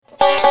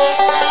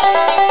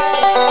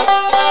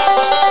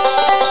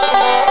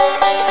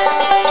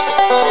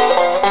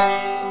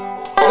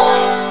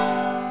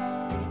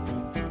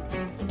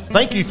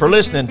Thank you for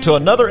listening to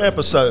another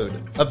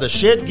episode of the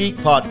Shed Geek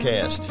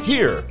Podcast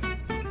here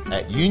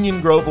at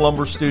Union Grove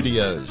Lumber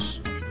Studios.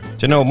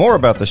 To know more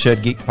about the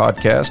Shed Geek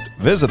Podcast,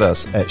 visit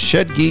us at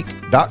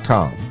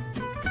shedgeek.com.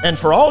 And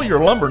for all your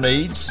lumber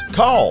needs,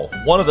 call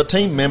one of the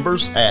team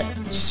members at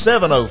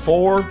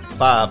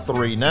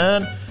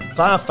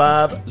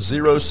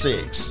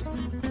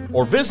 704-539-5506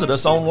 or visit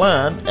us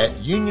online at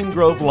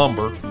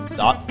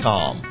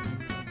uniongrovelumber.com.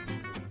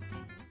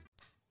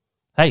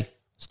 Hey,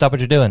 stop what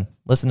you're doing.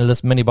 Listen to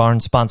this Mini Barn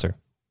sponsor.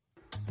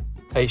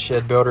 Hey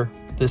Shed Builder,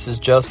 this is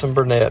Justin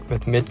Burnett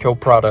with Midco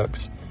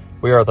Products.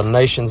 We are the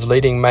nation's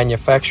leading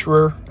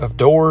manufacturer of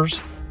doors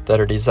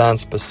that are designed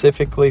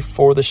specifically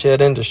for the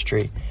shed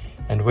industry,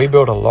 and we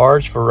build a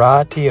large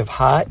variety of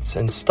heights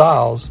and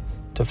styles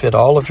to fit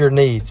all of your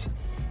needs.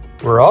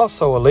 We're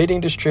also a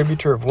leading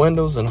distributor of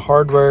windows and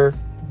hardware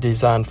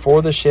designed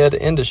for the shed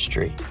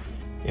industry.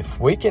 If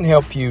we can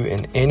help you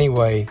in any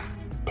way,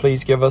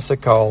 please give us a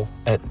call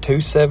at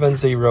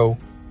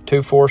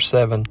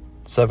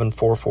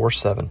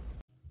 270-247-7447.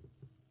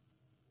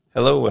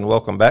 Hello and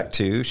welcome back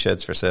to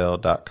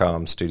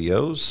ShedsForSale.com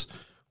studios.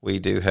 We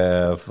do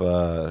have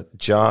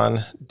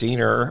John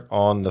Diener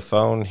on the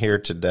phone here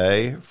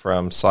today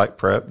from Site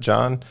Prep.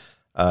 John,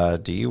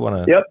 do you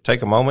want to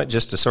take a moment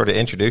just to sort of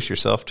introduce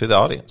yourself to the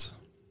audience?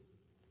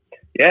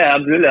 Yeah,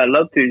 absolutely. I'd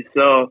love to.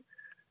 So,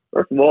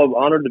 first of all, I'm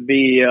honored to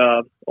be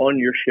on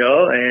your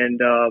show,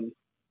 and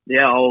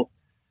I'll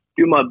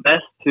do my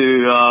best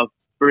to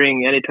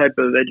bring any type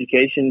of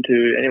education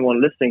to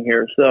anyone listening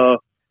here.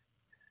 So,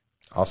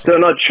 awesome. So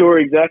I'm not sure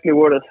exactly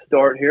where to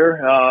start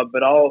here,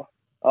 but I'll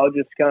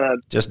just kind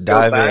of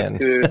dive in.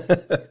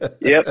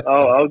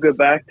 I'll go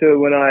back to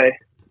when I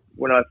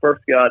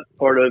first got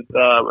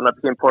when I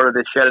became part of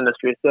the shed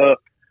industry. So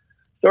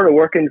started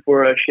working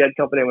for a shed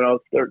company when I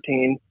was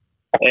 13,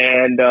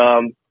 and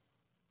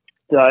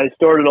so I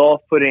started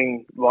off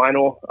putting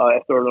vinyl. I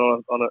started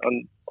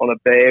on a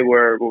bay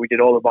where we did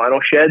all the vinyl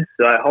sheds.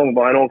 So I hung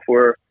vinyl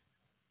for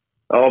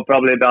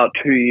probably about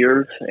 2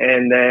 years,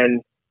 and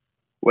then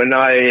when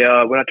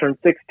I turned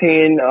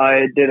 16,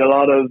 I did a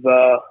lot of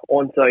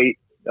on-site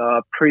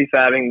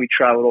prefabbing. We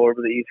traveled all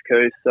over the East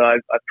Coast. So I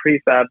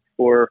prefabbed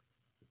for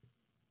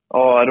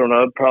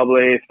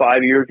probably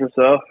 5 years or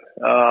so.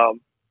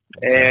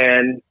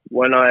 And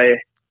when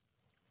I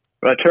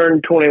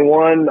turned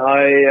 21,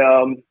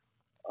 I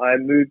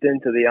moved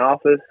into the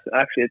office.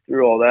 Actually,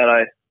 through all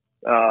that,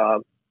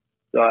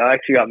 so I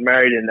actually got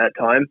married in that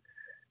time.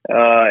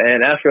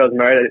 And after I was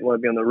married, I didn't want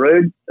to be on the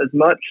road as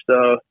much.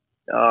 So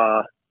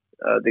the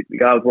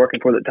guy I was working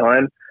for at the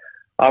time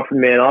offered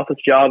me an office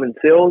job in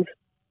sales.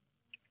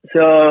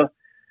 So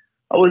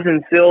I was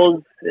in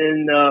sales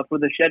for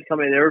the shed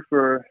company there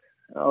for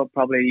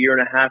probably a year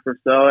and a half or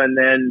so. And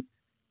then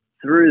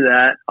through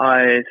that,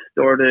 I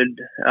started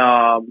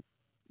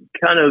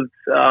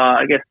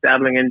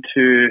dabbling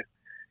into,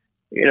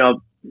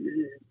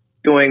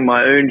 doing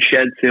my own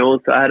shed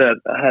sales. So I had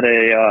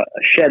a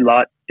shed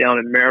lot down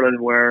in Maryland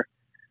where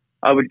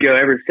I would go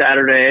every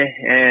Saturday,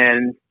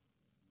 and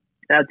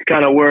that's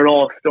kind of where it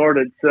all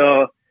started.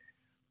 So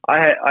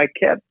I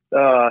kept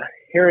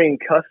hearing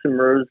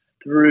customers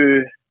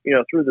through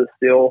the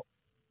sale.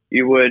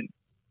 You would,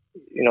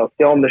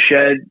 sell them the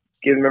shed,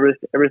 give them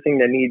everything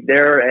they need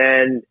there,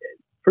 and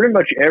pretty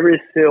much every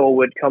sale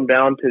would come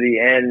down to the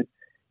end,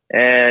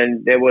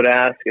 and they would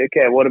ask,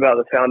 okay, what about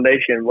the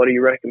foundation? What do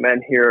you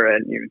recommend here?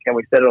 And can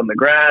we set it on the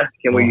grass?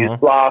 Can we use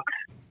blocks?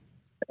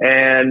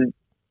 And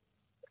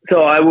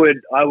so I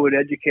would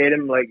educate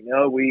them, like,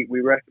 no, we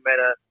recommend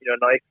a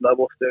nice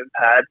level stone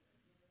pad.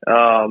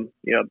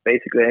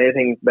 Basically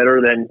anything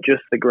better than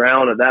just the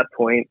ground at that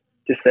point,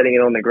 just setting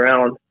it on the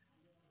ground.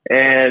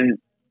 And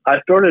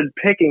I started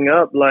picking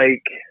up,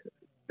 like,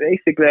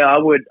 basically I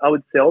would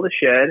sell the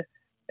shed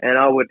and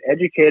I would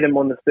educate them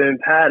on the stone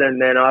pad, and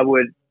then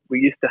we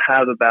used to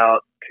have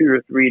about 2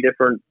 or 3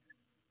 different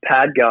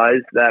pad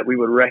guys that we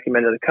would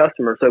recommend to the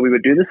customer. So we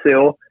would do the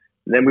sale,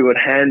 and then we would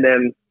hand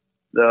them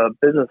the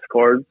business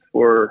cards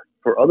for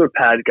other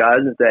pad guys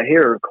and say,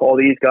 here, call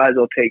these guys,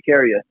 they'll take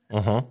care of you.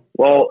 Uh-huh.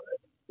 Well,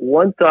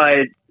 once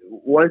I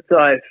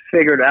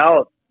figured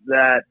out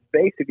that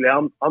basically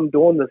I'm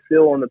doing the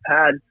sale on the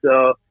pad,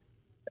 so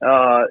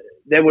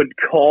they would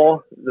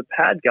call the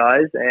pad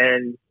guys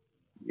and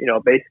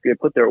basically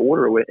put their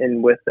order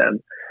in with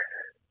them.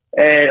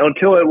 And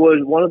until it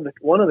was one of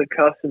the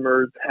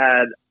customers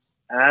had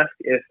asked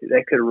if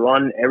they could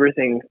run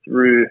everything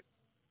through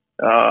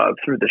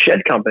the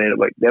shed company.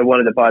 Like, they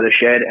wanted to buy the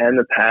shed and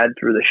the pad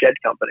through the shed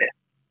company.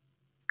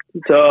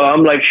 So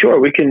I'm like, sure,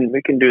 we can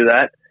do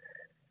that.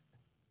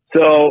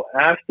 So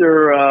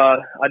after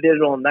I did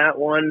it on that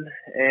one,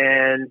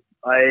 and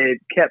I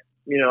kept,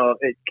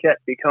 it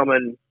kept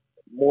becoming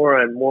more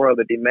and more of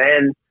a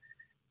demand.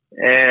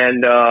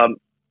 And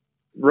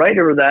right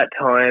over that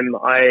time,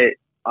 I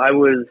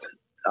was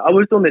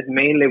doing this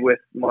mainly with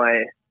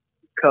my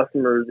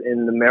customers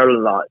in the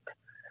Maryland lot,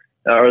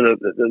 or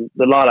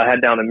the lot I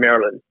had down in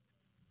Maryland.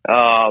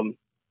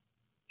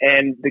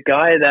 and the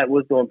guy that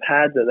was doing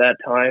pads at that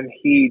time,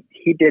 he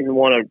didn't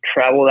want to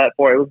travel that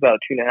far. It was about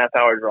a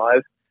 2.5-hour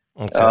drive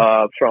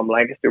from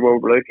Lancaster, where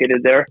we're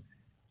located there.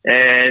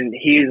 And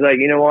he's like,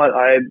 you know what,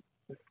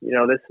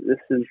 this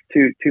is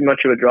too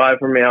much of a drive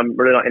for me. I'm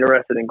really not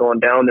interested in going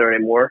down there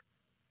anymore.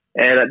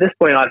 And at this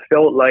point, I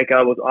felt like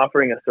I was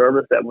offering a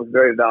service that was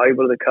very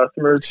valuable to the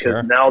customers,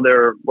 because now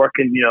they're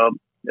working,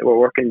 they were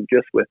working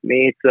just with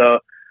me. So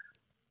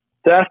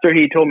after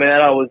he told me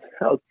that, I was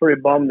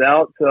pretty bummed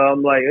out. So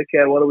I'm like,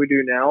 okay, what do we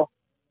do now?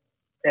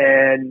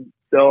 And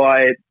so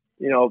I,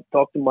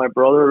 talked to my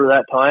brother at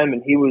that time,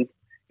 and he was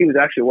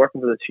actually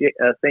working for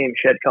the same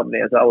shed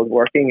company as I was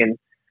working, and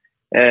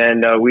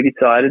we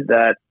decided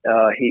that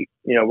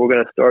we're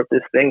going to start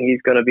this thing.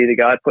 He's going to be the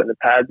guy putting the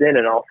pads in,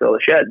 and I'll fill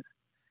the sheds.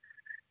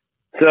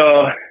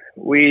 So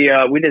we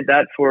did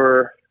that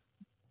for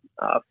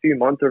a few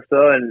months or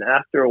so, and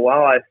after a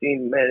while, I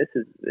seen, man,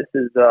 this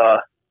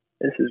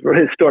is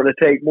really starting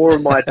to take more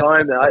of my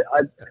time.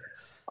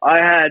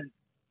 I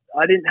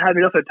didn't have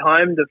enough of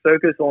time to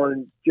focus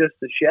on just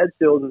the shed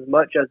seals as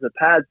much as the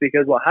pads,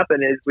 because what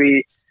happened is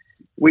we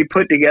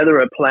put together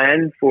a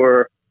plan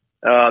for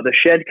the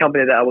shed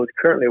company that I was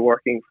currently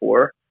working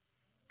for,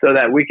 so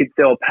that we could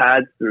sell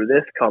pads through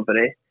this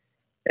company.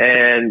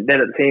 And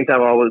then at the same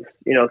time, I was,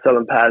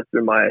 selling pads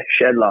through my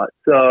shed lot.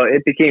 So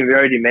it became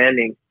very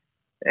demanding.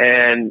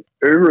 And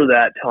over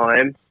that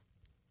time,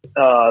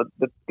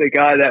 the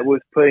guy that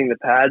was putting the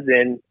pads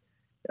in,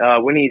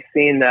 when he's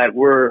seen that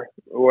we're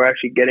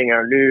actually getting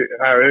our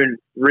own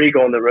rig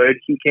on the road,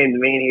 he came to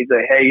me and he's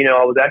like, hey,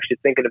 I was actually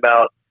thinking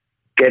about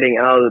getting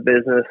out of the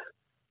business,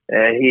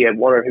 and he had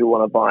wondered who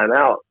want to buy him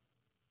out.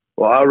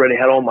 Well, I already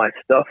had all my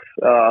stuff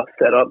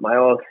set up. My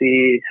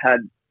LLC had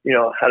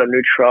a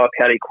new truck,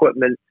 had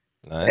equipment,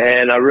 nice.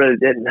 And I really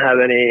didn't have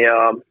any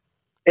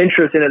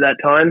interest in it at that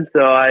time.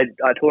 So I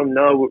told him,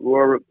 no,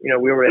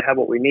 we already have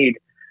what we need.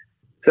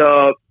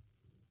 So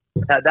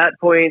at that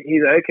point,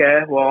 he's like,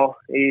 okay, well,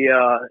 he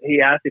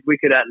asked if we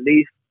could at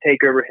least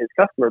take over his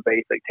customer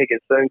base, like take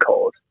his phone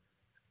calls.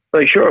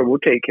 Like, sure, we'll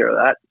take care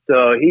of that.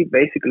 So he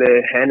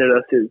basically handed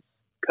us his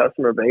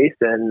customer base,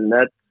 and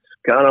that's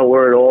kind of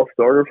where it all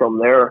started from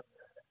there.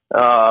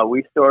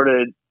 We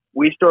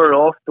started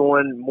off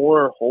doing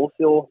more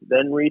wholesale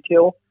than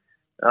retail,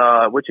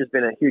 which has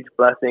been a huge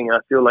blessing. I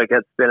feel like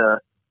that's been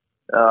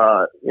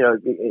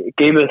it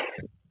gave us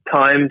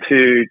time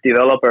to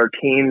develop our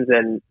teams,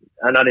 and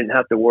I didn't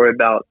have to worry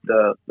about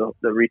the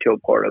retail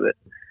part of it.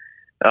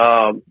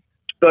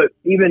 But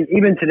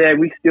even today,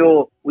 we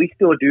still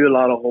do a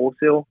lot of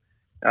wholesale.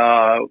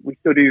 We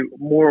still do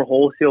more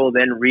wholesale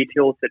than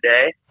retail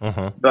today,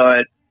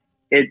 but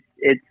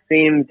it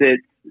seems that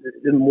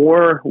the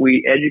more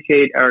we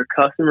educate our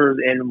customers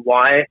in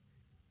why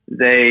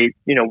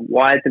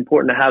why it's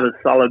important to have a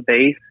solid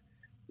base,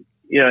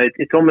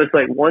 it's almost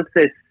like once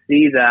they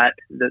see that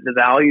the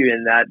value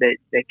in that,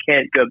 they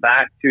can't go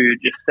back to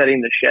just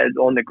setting the sheds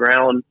on the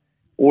ground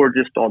or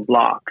just on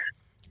blocks.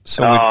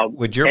 So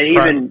would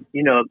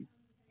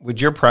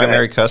your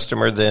primary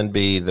customer then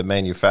be the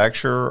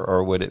manufacturer,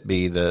 or would it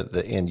be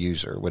the end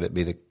user? Would it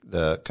be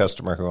the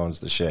customer who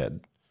owns the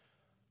shed?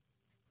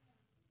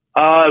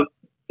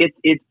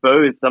 It's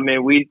both. I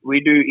mean, we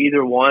do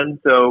either one.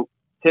 So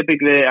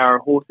typically our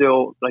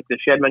wholesale, like the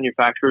shed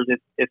manufacturers,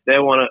 if they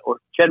want to, or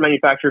shed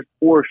manufacturers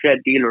or shed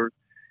dealers,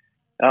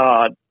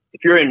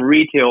 if you're in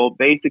retail,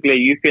 basically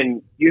you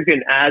can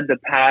add the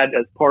pad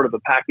as part of the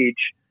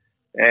package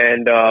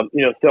and,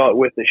 sell it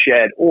with the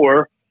shed.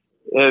 Or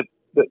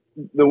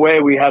the way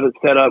we have it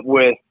set up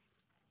with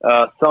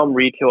some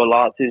retail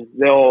lots is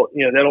they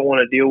don't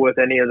want to deal with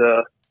any of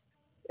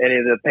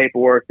the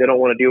paperwork. They don't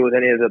want to deal with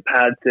any of the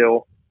pad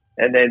sale,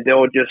 and then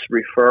they'll just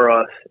refer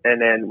us,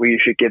 and then we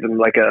should give them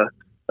like a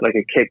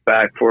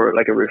kickback for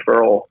like a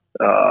referral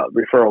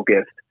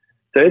gift.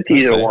 So it's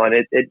either one.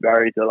 It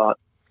varies a lot.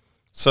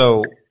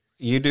 So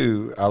you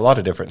do a lot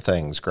of different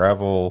things: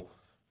 gravel,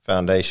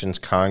 foundations,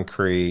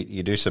 concrete.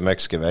 You do some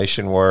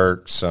excavation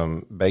work,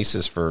 some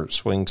bases for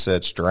swing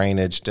sets,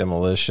 drainage,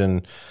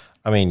 demolition.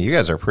 I mean, you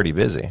guys are pretty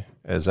busy.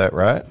 Is that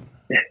right?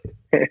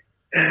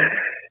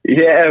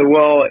 Yeah,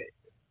 well,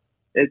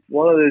 it's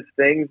one of those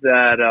things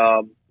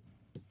that,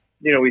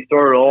 we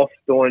started off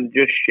doing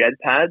just shed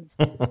pads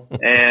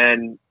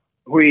and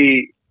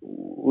we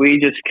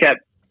just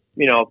kept,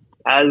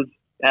 as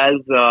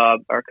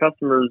our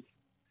customers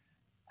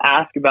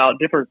ask about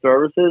different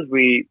services,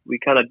 we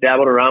kind of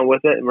dabbled around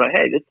with it and we're like,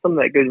 hey, this is something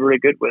that goes really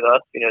good with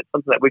us. It's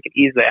something that we can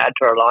easily add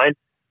to our line.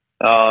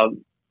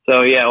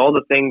 So yeah, all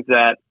the things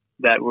that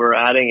we're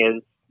adding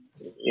is,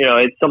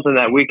 it's something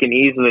that we can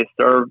easily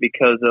serve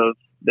because of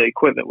the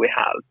equipment we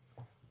have.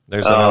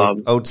 There's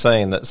an old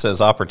saying that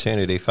says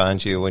opportunity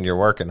finds you when you're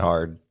working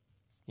hard,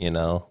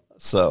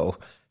 so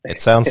it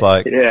sounds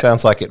like,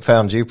 it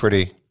found you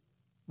pretty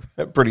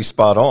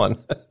spot on.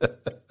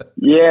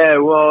 Yeah.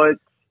 Well,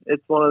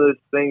 it's one of those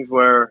things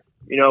where,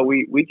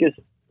 we just,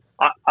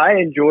 I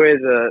enjoy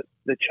the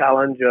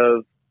challenge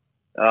of,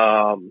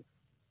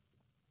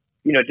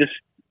 just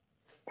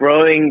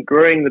growing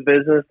the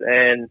business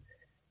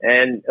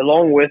And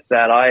along with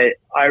that, I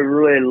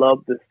really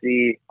love to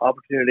see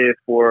opportunity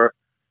for,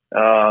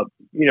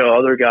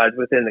 other guys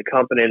within the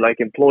company, like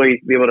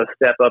employees, be able to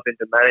step up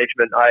into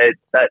management.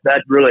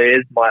 That really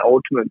is my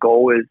ultimate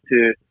goal, is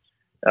to,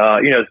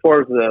 as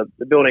far as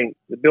the building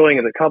of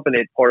the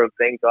company part of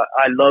things,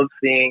 I love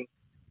seeing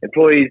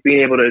employees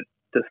being able to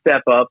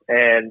step up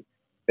and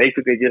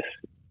basically just,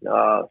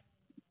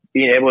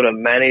 being able to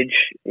manage,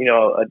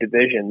 a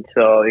division.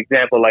 So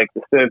example, like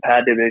the stone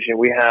pad division,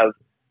 we have,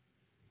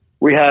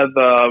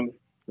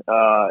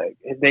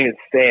 his name is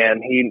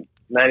Sam. He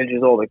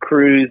manages all the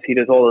crews. He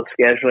does all the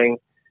scheduling.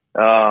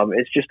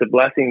 It's just a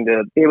blessing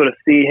to be able to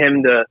see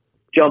him to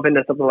jump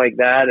into something like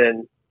that.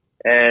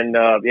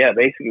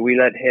 Basically we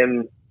let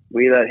him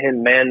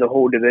man the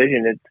whole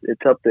division.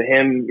 It's up to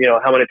him,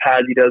 how many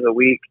pads he does a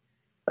week.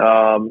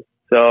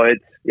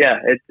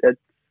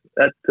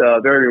 That's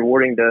very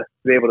rewarding to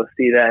be able to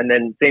see that. And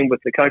then same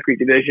with the concrete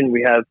division.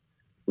 We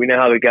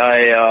now have a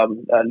guy,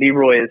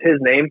 Leroy is his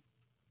name.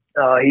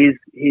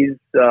 He's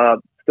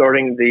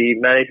starting the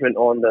management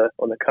on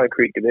the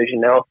concrete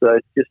division now. So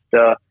it's just,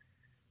 to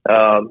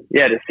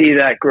see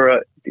that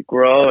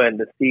grow and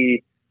to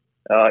see,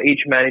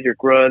 each manager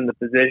grow in the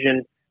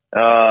position.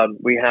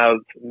 We have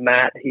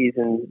Matt, he's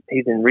in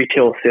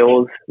retail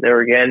sales there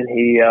again.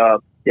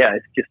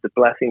 It's just a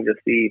blessing to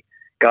see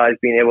guys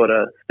being able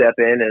to step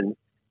in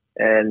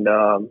and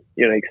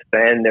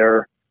expand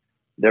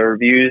their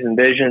views and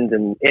visions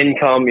and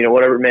income,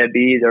 whatever it may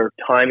be, their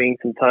timing.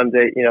 Sometimes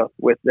they,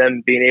 with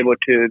them being able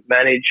to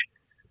manage,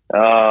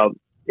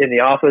 in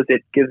the office,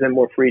 it gives them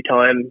more free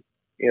time,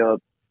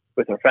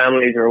 with their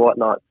families or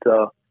whatnot.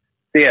 So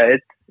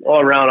it's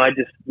all around. I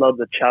just love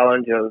the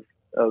challenge of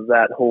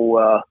that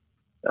whole,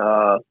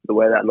 the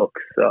way that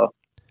looks.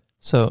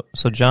 So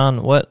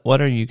John,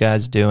 what are you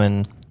guys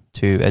doing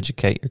to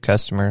educate your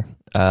customer,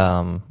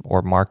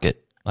 or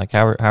market? Like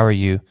how are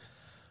you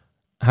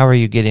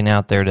getting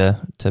out there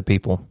to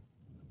people?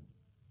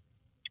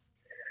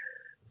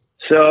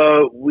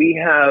 So we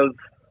have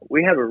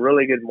a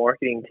really good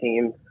marketing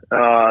team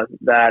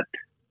that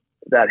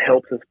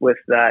helps us with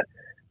that.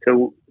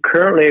 So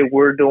currently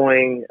we're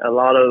doing a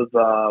lot of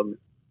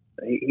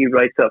he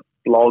writes up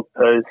blog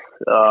posts.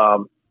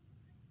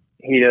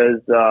 He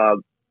does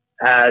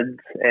ads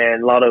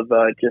and a lot of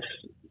just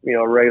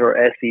regular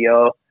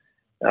SEO.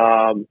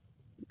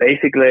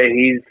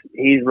 Basically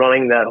he's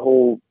running that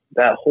whole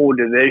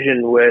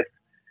division with,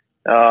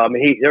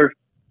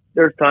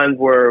 there's times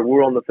where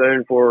we're on the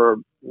phone for,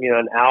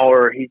 an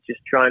hour. He's just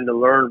trying to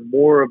learn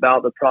more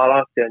about the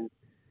product. So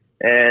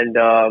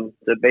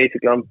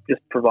basically I'm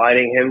just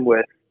providing him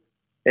with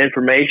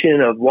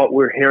information of what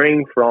we're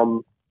hearing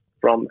from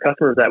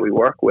customers that we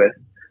work with.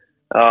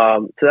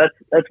 So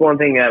that's one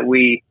thing that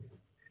we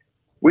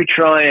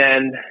try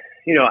and,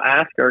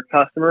 ask our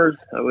customers.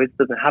 It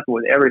doesn't happen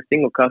with every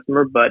single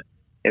customer, but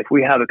if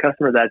we have a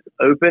customer that's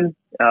open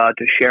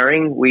to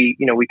sharing, we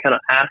kind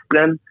of ask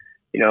them,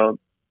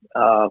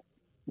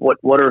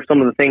 what are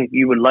some of the things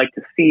you would like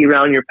to see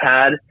around your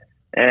pad,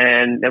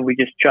 and then we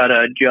just try to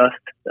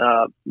adjust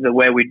the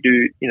way we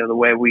do, the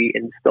way we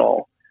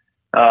install,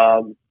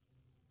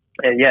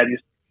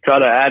 just try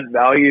to add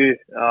value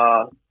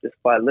just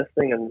by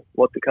listening and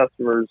what the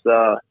customers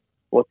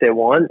what they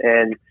want,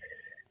 and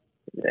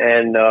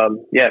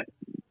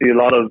do a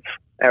lot of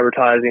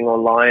advertising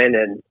online.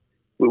 And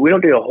we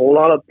don't do a whole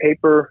lot of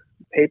paper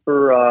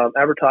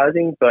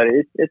advertising, but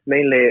it's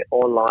mainly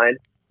online.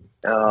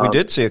 We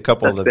did see a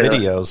couple of the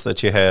videos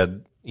that you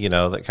had,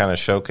 that kind of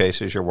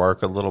showcases your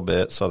work a little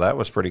bit. So that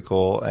was pretty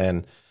cool.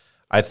 And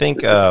I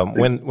think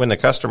when the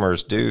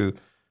customers do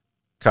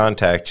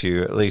contact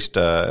you, at least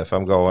if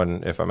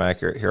I'm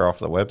accurate here off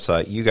the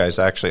website, you guys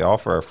actually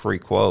offer a free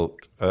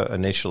quote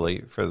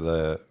initially for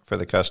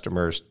the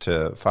customers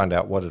to find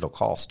out what it'll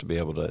cost to be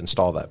able to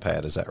install that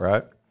pad. Is that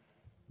right?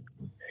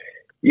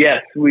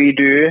 Yes, we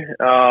do.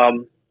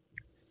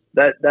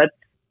 That's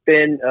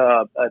been a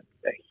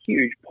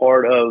huge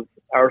part of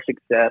our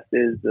success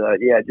is,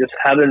 just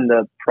having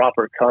the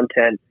proper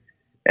content.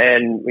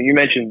 And when you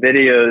mentioned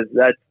videos,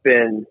 that's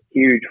been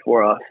huge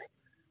for us.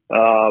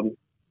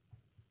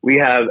 We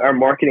have our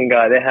marketing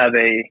guy, they have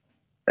a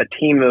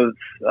team of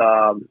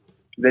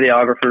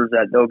videographers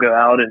that they'll go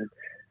out and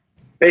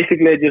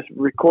basically just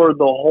record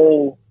the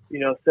whole,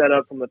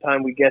 setup from the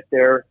time we get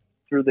there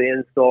through the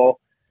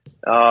install.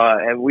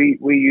 And we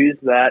use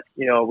that,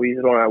 we use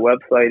it on our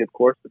website, of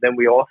course, but then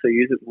we also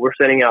use it. We're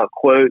sending out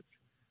quotes.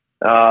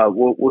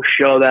 We'll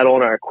show that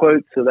on our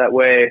quotes. So that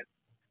way,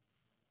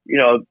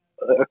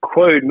 a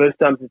quote, most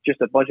times it's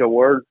just a bunch of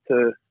words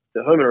to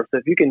homeowners. So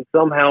if you can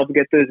somehow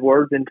get those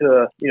words into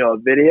a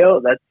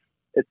video,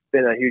 it's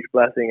been a huge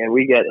blessing, and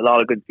we get a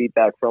lot of good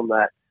feedback from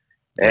that.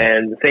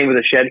 And the same with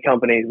the shed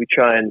companies. We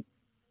try and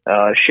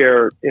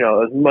share,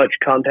 as much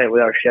content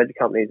with our shed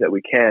companies that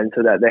we can,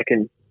 so that they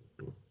can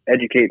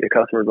educate the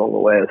customers along the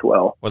way as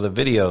well. Well, the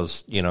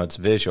videos, it's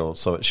visual,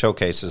 so it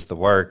showcases the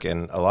work,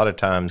 and a lot of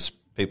times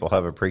people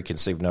have a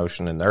preconceived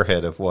notion in their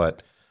head of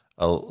what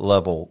a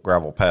level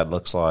gravel pad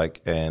looks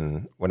like,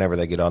 and whenever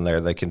they get on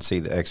there, they can see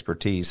the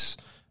expertise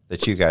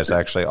that you guys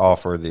actually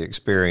offer the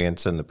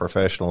experience and the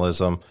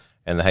professionalism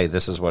and the, hey,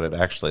 this is what it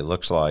actually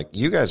looks like.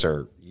 You guys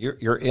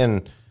you're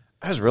in.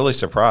 I was really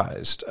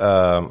surprised.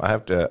 I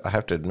have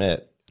to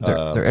admit.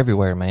 They're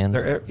everywhere, man.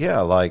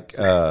 Like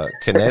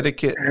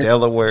Connecticut,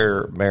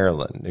 Delaware,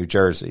 Maryland, New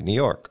Jersey, New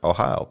York,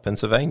 Ohio,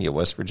 Pennsylvania,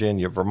 West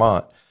Virginia,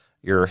 Vermont.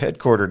 You're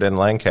headquartered in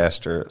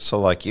Lancaster. So,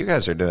 like, you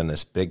guys are doing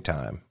this big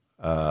time.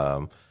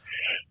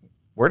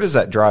 Where does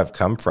that drive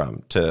come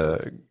from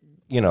to,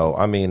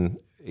 I mean,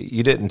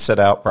 you didn't set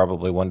out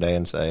probably one day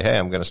and say, hey,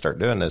 I'm going to start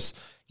doing this.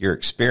 Your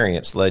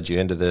experience led you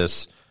into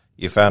this.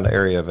 You found an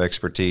area of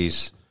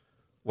expertise.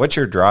 What's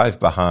your drive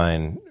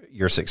behind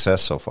your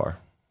success so far?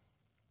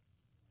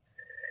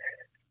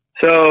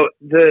 So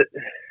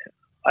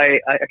I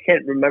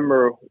can't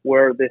remember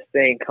where this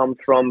saying comes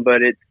from,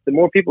 but it's the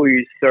more people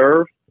you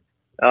serve,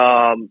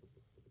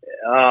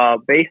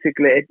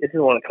 basically, it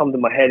doesn't want to come to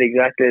my head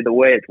exactly the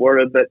way it's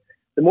worded, but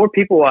the more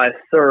people I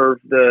serve,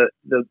 the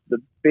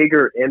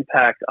bigger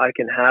impact I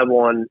can have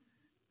on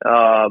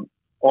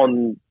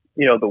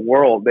the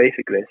world,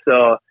 basically.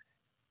 So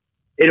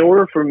in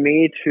order for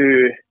me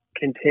to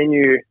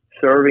continue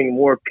serving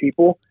more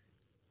people,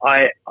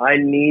 I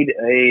need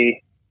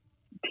a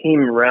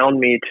team around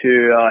me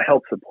to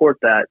help support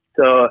that.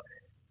 So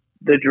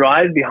the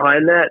drive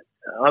behind that,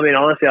 I mean,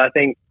 honestly, I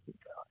think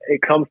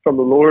it comes from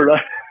the Lord.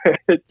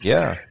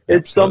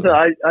 It's something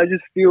I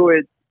just feel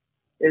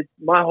it's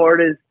my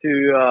heart is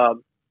to,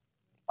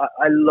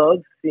 I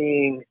love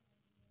seeing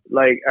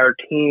like our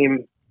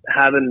team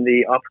having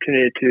the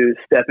opportunity to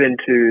step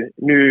into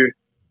new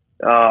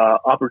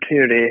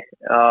opportunity.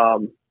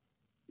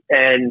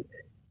 And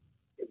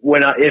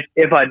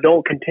if I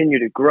don't continue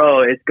to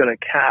grow, it's going to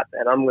cap,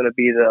 and I'm going to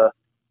be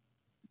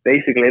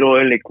basically it'll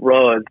only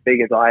grow as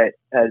big as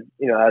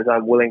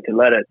I'm willing to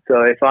let it.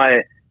 So if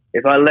I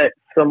let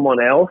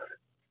someone else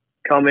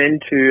come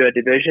into a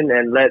division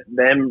and let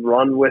them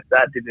run with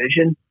that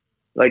division,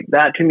 like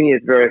that to me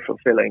is very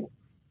fulfilling.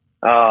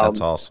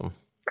 That's awesome.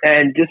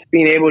 And just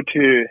being able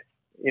to,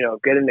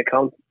 get into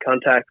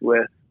contact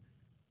with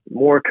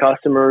more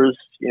customers,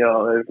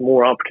 there's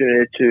more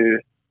opportunity to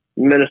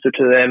minister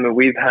to them. And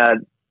we've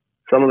had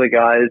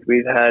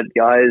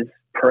guys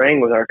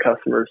praying with our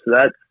customers. So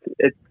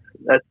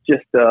that's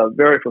just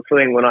very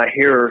fulfilling when I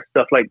hear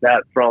stuff like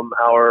that from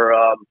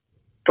our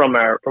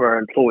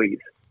employees.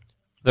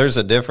 There's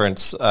a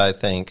difference, I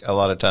think, a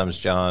lot of times,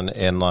 John,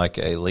 in like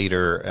a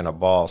leader and a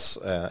boss.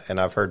 And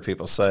I've heard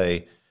people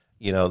say,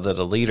 that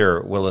a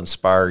leader will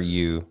inspire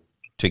you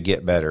to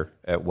get better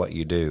at what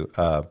you do.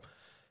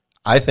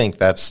 I think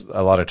that's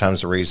a lot of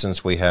times the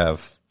reasons we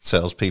have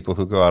salespeople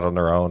who go out on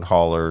their own,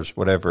 haulers,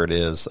 whatever it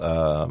is,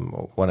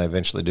 want to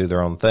eventually do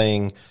their own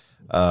thing,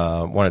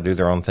 want to do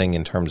their own thing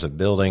in terms of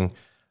building.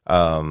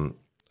 A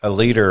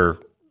leader,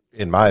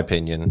 in my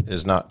opinion,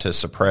 is not to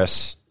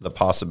suppress the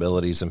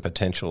possibilities and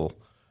potential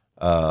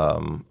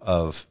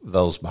of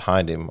those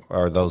behind him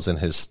or those in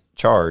his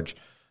charge.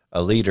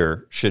 A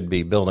leader should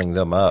be building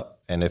them up.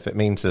 And if it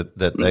means that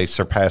they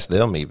surpass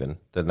them even,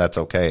 then that's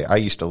okay. I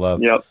used to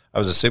love, I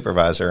was a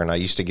supervisor and I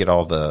used to get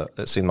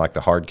it seemed like the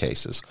hard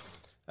cases.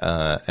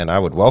 And I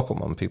would welcome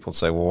them. People would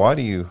say, well, why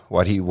do you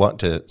want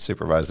to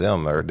supervise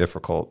them or a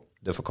difficult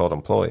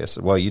employee? I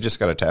said, well, you just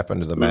got to tap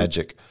into the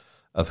magic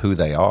of who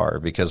they are,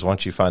 because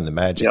once you find the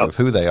magic of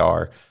who they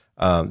are,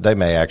 they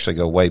may actually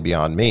go way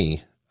beyond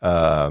me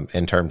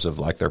in terms of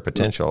like their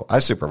potential. I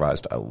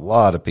supervised a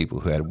lot of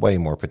people who had way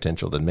more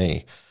potential than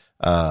me.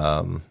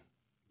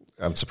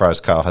 I'm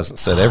surprised Kyle hasn't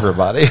said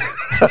everybody.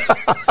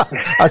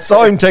 I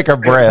saw him take a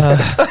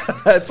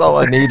breath. That's all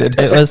I needed.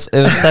 It was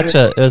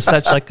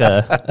such like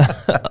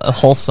a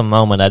wholesome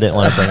moment. I didn't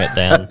want to bring it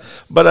down.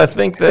 But I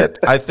think that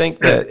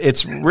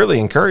it's really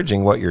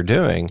encouraging what you're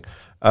doing.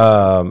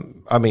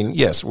 I mean,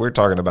 yes, we're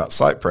talking about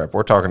site prep.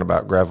 We're talking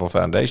about gravel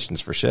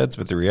foundations for sheds,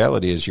 but the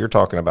reality is you're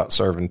talking about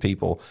serving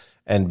people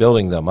and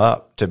building them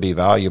up to be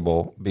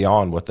valuable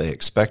beyond what they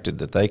expected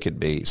that they could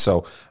be.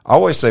 So I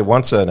always say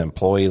once an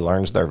employee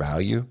learns their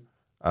value,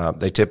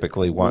 they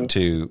typically want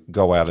to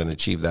go out and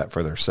achieve that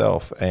for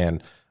themselves.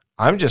 And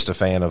I'm just a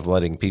fan of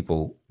letting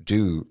people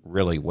do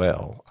really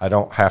well. I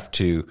don't have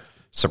to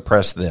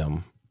suppress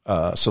them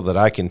so that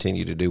I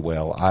continue to do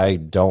well. I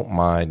don't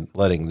mind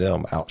letting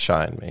them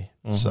outshine me.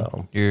 Mm-hmm.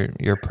 So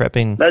you're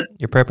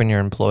prepping your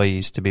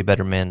employees to be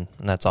better men,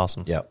 and that's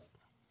awesome. Yep.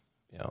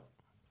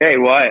 Hey,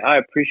 well, I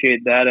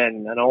appreciate that,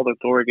 and all the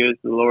glory goes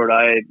to the Lord.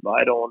 I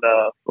don't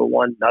for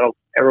one, I don't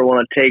ever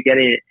want to take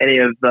any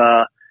of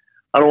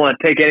I don't want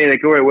to take any of the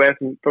glory away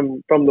from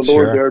the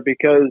Lord there,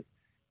 because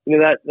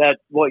that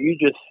what you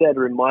just said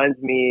reminds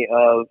me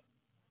of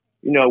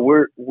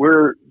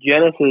we're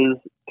Genesis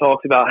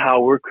talks about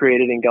how we're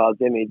created in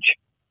God's image,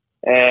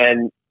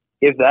 and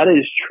if that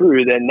is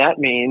true, then that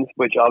means,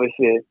 which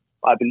obviously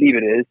I believe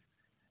it is,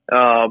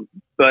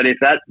 but if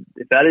that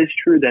is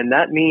true, then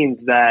that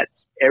means that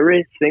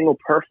every single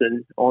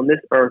person on this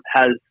earth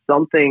has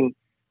something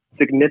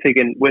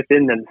significant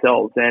within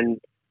themselves, and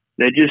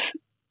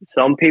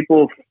some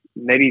people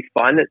maybe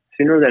find it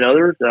sooner than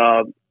others.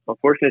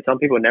 Unfortunately, some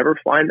people never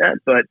find that,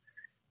 but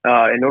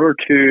in order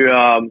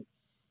to,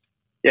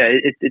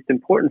 it's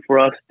important for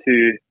us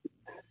to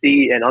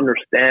see and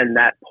understand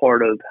that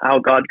part of how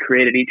God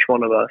created each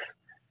one of us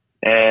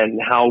and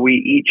how we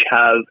each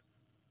have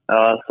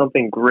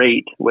something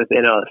great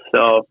within us.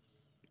 So,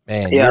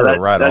 man, you're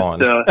right on.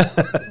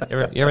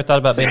 You ever thought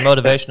about being a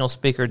motivational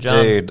speaker,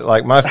 John? Dude,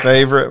 like my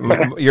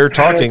favorite, you're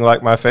talking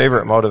like my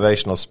favorite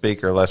motivational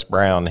speaker, Les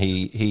Brown.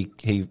 He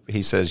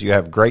says you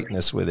have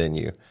greatness within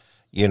you,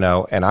 you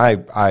know, and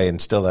I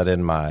instill that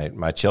in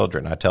my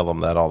children. I tell them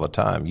that all the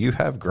time. You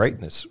have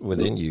greatness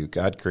within you.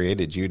 God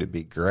created you to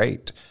be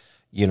great,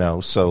 you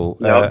know. So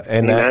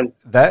and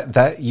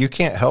that you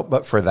can't help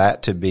but for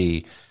that to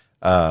be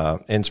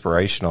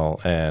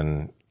inspirational.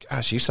 And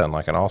gosh, you sound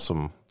like an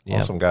awesome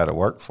guy to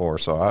work for.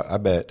 So I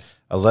bet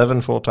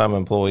 11 full-time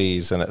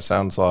employees, and it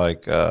sounds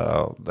like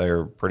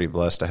they're pretty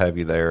blessed to have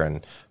you there. And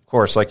of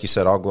course, like you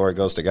said, all glory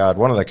goes to God.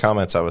 One of the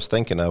comments I was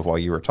thinking of while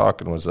you were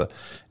talking was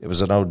it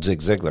was an old Zig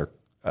Ziglar,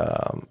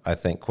 I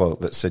think, quote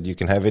that said, "You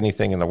can have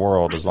anything in the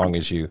world as long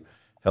as you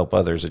help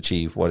others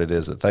achieve what it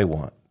is that they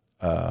want."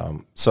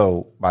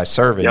 So by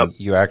serving,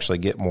 you actually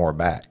get more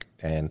back,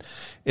 and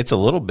it's a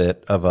little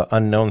bit of an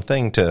unknown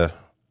thing to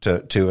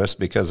us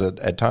because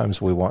at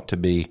times we want to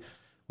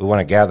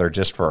gather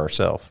just for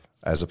ourselves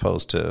as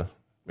opposed to,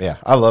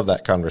 I love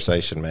that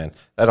conversation, man.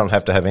 That don't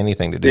have to have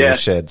anything to do with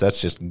sheds.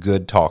 That's just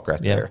good talk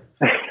right there.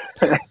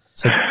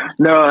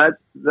 No,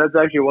 that's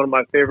actually one of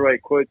my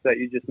favorite quotes that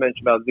you just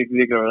mentioned about Zig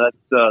Ziglar.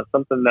 That's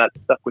something that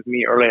stuck with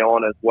me early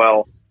on as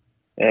well.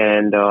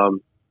 And,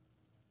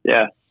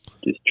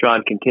 just try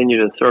and continue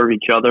to serve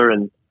each other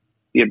and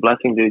be a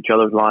blessing to each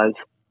other's lives.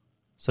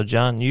 So,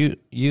 John, you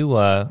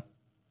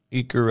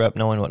grew up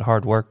knowing what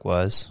hard work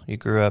was. You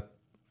grew up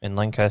in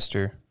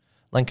Lancaster,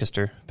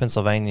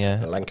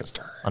 Pennsylvania,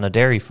 on a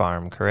dairy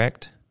farm,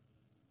 correct?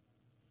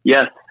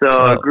 Yes.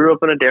 So I grew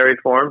up on a dairy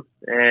farm,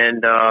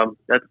 and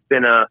that's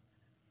been a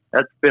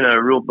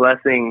real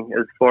blessing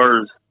as far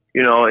as,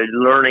 you know,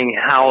 learning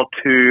how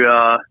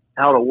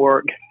to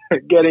work,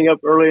 getting up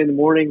early in the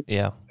morning,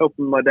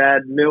 helping my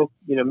dad milk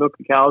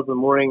the cows in the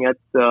morning.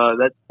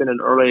 That's been an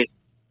early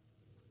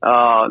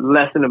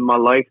lesson in my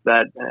life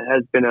that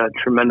has been a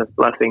tremendous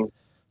blessing.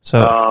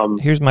 So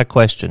here's my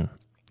question.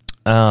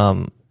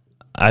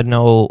 I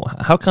know,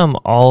 how come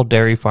all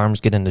dairy farms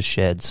get into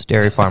sheds?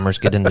 Dairy farmers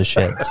get into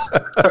sheds.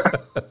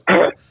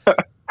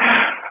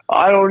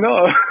 I don't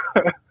know.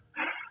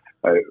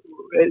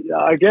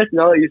 I guess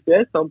now that you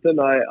said something,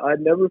 I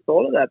never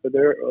thought of that, but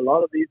a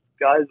lot of these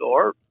guys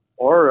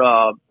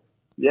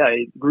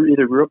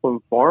either grew up on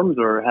farms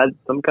or had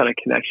some kind of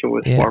connection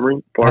with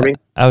farming.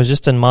 I was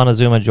just in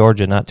Montezuma,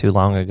 Georgia not too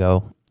long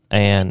ago,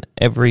 and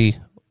every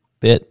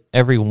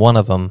one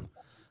of them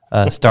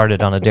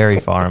started on a dairy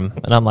farm,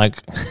 and I'm like,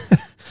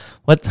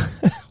 what?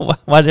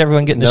 Why did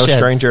everyone get in the sheds? No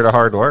stranger to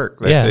hard work.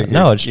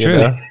 No, it's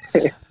true.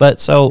 But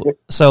so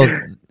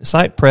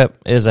Site Prep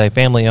is a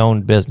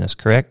family-owned business,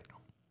 correct?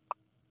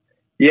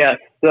 Yes.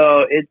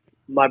 So it's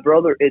my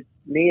brother. It's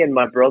me and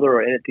my brother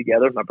are in it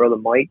together. My brother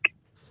Mike.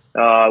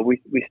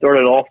 We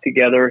started off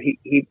together.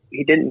 He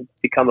didn't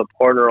become a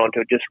partner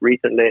until just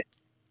recently.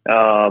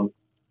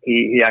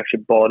 He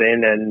actually bought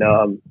in,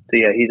 and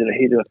he's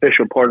an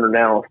official partner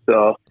now.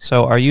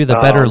 So are you the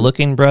better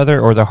looking brother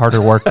or the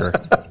harder worker?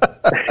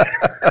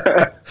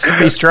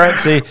 He's trying to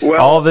see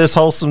all this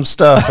wholesome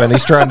stuff, and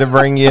he's trying to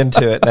bring you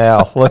into it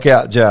now. Look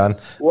out, John.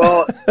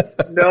 Well,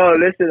 no,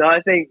 listen,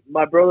 I think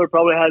my brother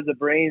probably has the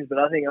brains, but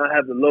I think I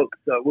have the look,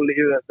 so we'll leave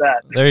it at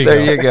that.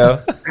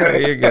 There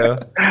you go.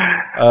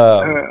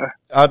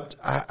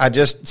 I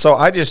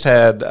just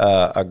had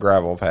a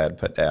gravel pad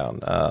put down.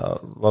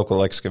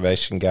 Local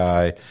excavation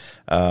guy,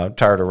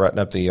 tired of rutting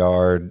up the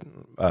yard.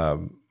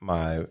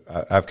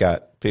 I've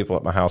got people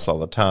at my house all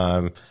the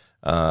time.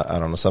 I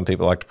don't know. Some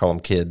people like to call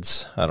them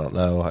kids. I don't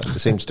know. It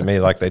seems to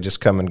me like they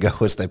just come and go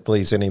as they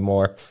please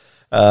anymore.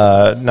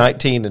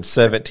 19 and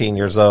 17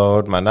 years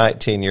old. My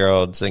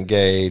 19-year-old's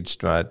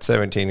engaged. My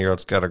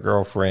 17-year-old's got a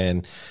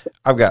girlfriend.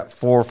 I've got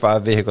 4 or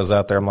 5 vehicles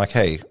out there. I'm like,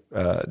 hey,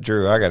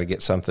 Drew, I got to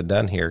get something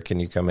done here.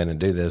 Can you come in and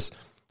do this?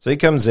 So he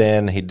comes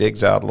in, he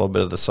digs out a little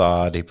bit of the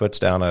sod. He puts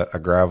down a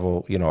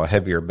gravel, a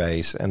heavier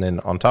base. And then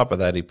on top of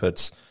that, he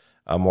puts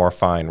a more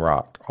fine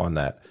rock on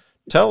that.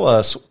 Tell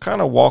us, kind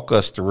of walk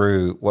us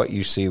through what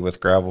you see with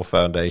gravel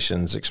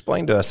foundations.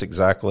 Explain to us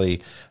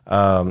exactly.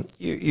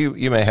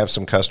 You may have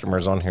some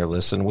customers on here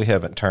listen. We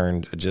haven't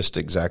turned just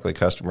exactly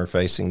customer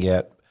facing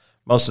yet.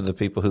 Most of the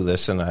people who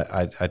listen,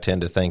 I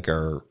tend to think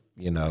are,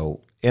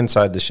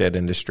 inside the shed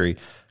industry,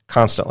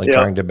 constantly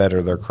trying to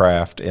better their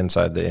craft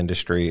inside the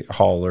industry,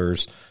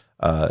 haulers,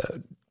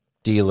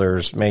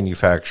 dealers,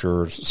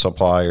 manufacturers,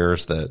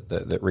 suppliers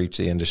that reach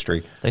the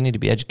industry. They need to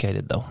be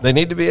educated, though. They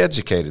need to be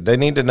educated. They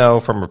need to know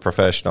from a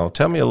professional.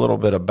 Tell me a little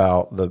bit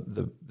about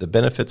the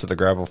benefits of the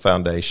Gravel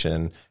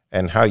Foundation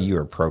and how you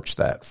approach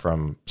that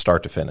from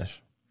start to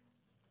finish.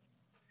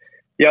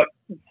 Yep.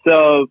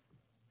 So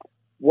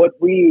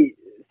the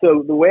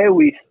way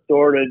we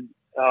started,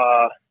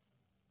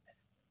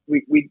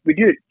 we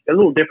do it a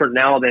little different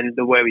now than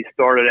the way we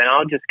started, and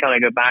I'll just kind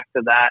of go back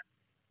to that.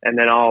 and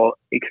then I'll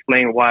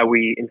explain why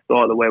we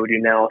install it the way we do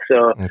now.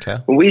 So Okay.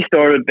 when we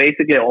started,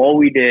 basically all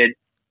we did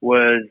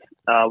was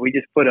we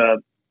just put a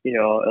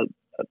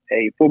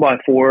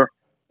 4x4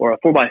 or a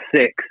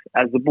 4x6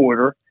 as the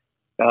border.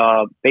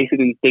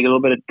 Basically dig a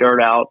little bit of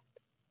dirt out,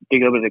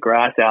 dig a little bit of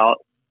grass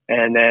out,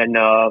 and then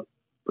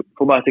put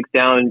 4x6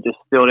 down and just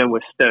fill it in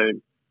with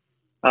stone.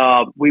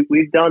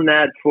 We've done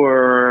that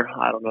for,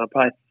 I don't know,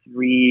 probably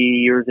 3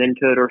 years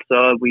into it or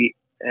so.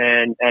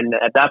 And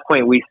at that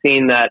point we've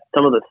seen that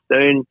some of the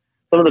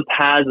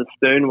paths of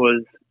stone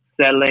was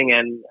settling,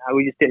 and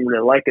we just didn't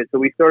really like it. So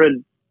we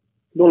started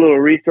doing a little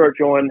research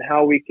on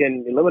how we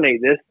can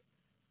eliminate this.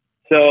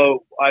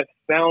 So I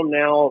found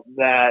now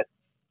that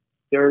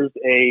there's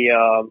a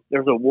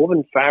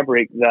woven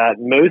fabric that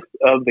most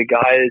of the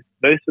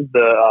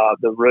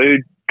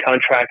road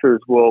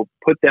contractors will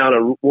put down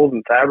a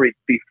woven fabric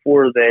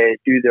before they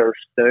do their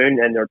stone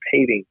and their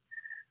paving.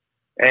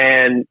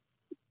 And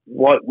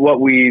what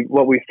we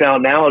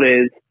found out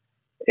is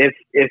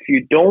if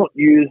you don't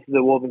use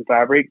the woven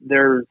fabric,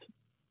 there's,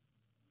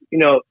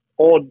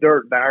 all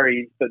dirt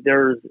varies, but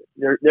there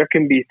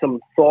can be some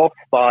soft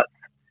spots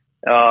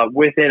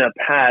within a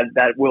pad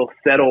that will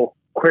settle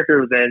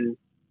quicker than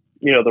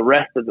the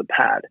rest of the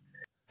pad.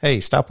 Hey,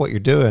 stop what you're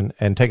doing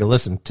and take a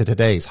listen to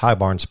today's High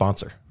Barn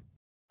sponsor.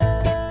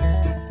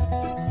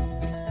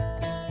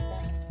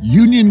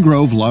 Union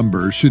Grove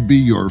Lumber should be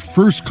your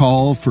first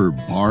call for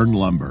barn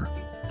lumber.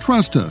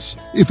 Trust us,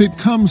 if it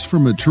comes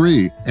from a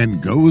tree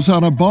and goes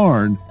on a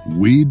barn,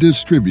 we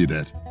distribute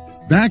it.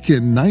 Back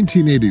in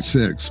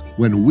 1986,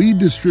 when we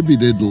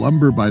distributed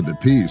lumber by the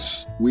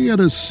piece, we had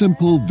a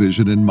simple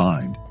vision in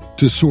mind: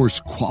 to source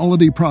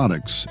quality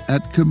products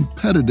at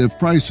competitive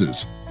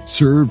prices,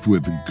 served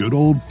with good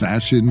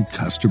old-fashioned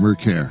customer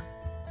care.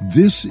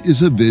 This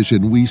is a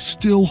vision we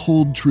still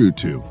hold true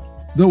to,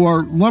 though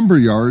our lumber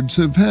yards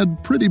have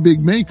had pretty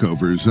big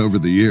makeovers over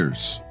the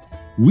years.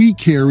 We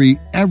carry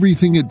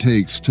everything it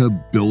takes to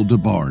build a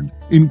barn,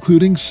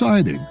 including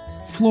siding,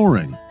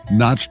 flooring,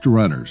 notched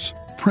runners,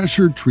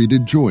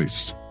 pressure-treated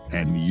joists,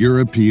 and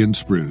European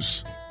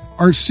spruce.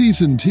 Our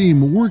seasoned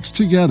team works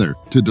together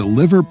to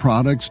deliver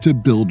products to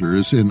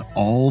builders in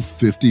all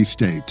 50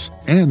 states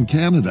and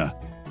Canada.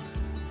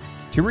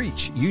 To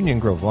reach Union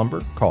Grove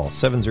Lumber, call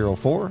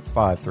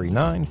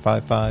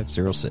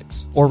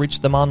 704-539-5506. Or reach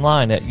them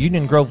online at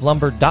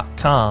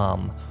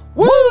uniongrovelumber.com.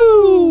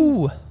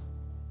 Woo!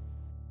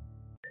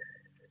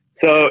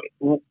 So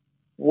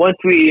once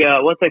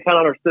I kind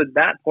of understood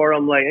that part,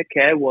 I'm like,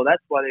 okay, well,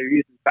 that's why they're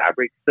using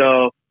fabric.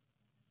 So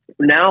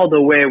now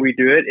the way we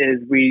do it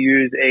is we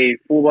use a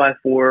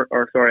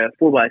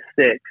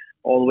 4x6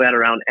 all the way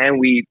around, and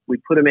we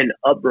put them in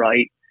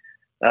upright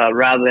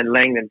rather than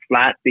laying them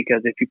flat,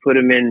 because if you put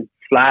them in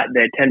flat,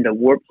 they tend to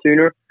warp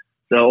sooner.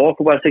 So all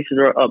 4x6s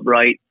are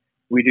upright.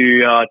 We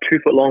do 2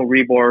 foot long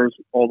rebars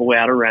all the way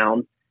out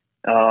around.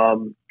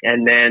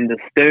 And then the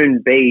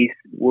stone base,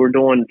 we're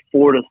doing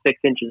 4 to 6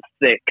 inches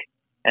thick.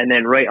 And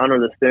then right under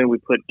the stone, we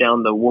put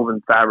down the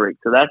woven fabric.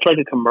 So that's like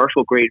a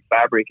commercial grade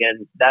fabric.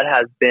 And that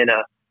has been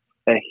a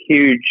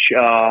huge,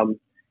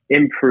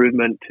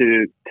 improvement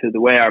to the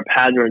way our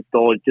pads are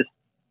installed, just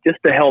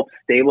to help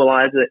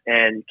stabilize it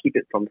and keep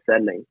it from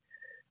settling.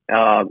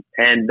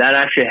 And that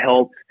actually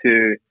helps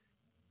to,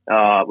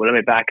 let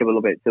me back up a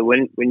little bit. So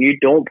when you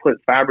don't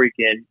put fabric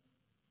in,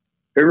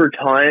 over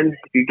time,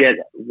 if you get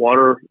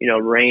water,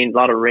 rain, a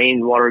lot of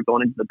rain water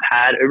going into the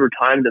pad, over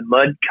time, the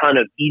mud kind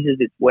of eases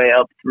its way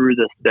up through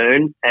the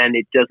stone and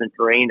it doesn't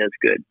drain as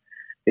good.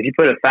 If you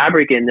put a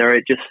fabric in there,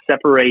 it just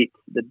separates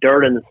the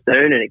dirt and the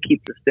stone, and it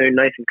keeps the stone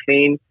nice and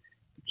clean. It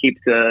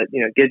keeps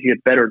gives you a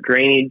better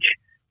drainage,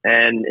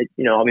 and it,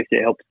 obviously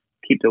it helps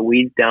keep the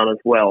weeds down as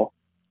well.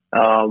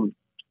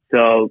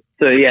 So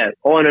yeah,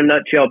 all in a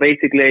nutshell,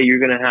 basically you're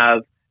going to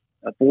have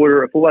a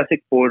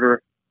 4x6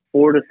 border,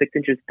 4 to 6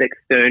 inches thick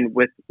stone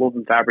with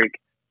woven fabric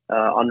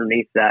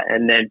underneath that.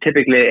 And then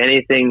typically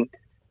anything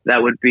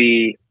that would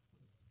be,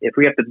 if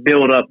we have to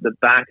build up the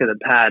back of the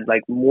pad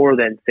like more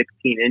than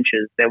 16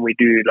 inches, then we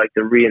do like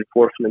the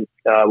reinforcement,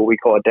 what we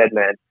call a dead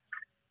man.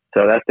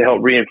 So that's to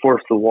help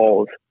reinforce the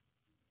walls.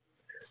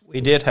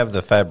 We did have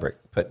the fabric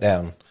put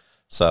down,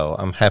 so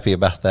I'm happy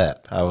about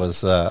that. I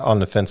was on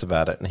the fence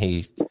about it, and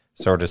he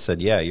sort of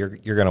said, yeah, you're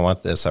going to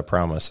want this, I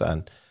promise.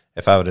 And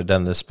if I would have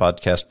done this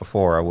podcast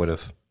before, I would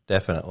have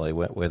definitely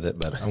went with it,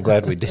 but I'm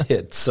glad we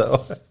did.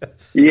 So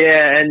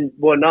yeah, and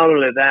well, not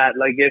only that,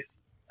 like if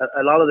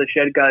a lot of the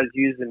shed guys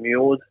use the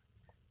mules,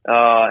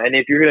 and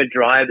if you're going to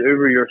drive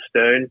over your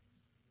stone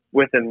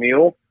with a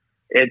mule,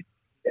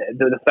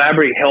 the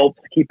fabric helps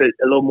keep it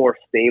a little more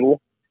stable.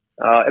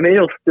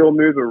 It'll still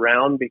move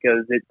around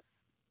because it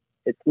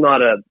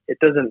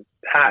doesn't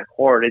pack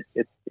hard.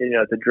 It's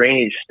a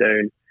drainage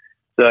stone,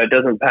 so it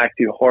doesn't pack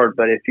too hard.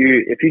 But if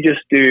you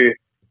just do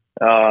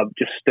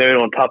just stone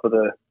on top of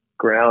the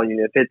ground,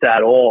 if it's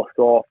at all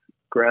soft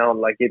ground,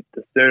 like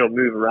the stone will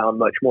move around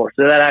much more.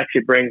 So that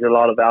actually brings a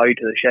lot of value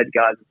to the shed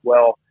guys as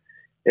well.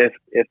 If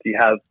you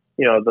have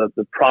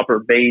the proper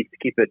base to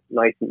keep it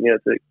nice and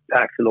so it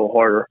packs a little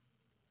harder.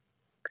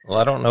 Well,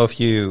 I don't know if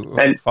you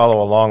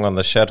follow along on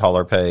the Shed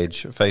Hauler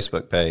page,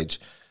 Facebook page,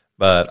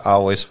 but I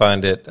always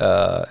find it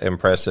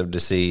impressive to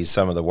see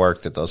some of the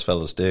work that those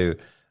fellas do.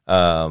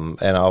 And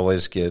I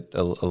always get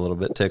a little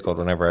bit tickled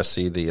whenever I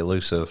see the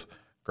elusive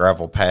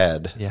gravel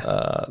pad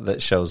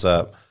that shows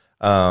up.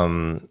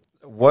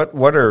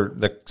 What are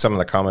some of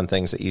the common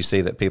things that you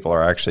see that people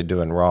are actually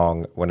doing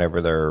wrong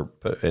whenever they're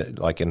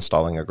like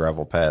installing a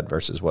gravel pad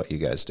versus what you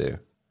guys do?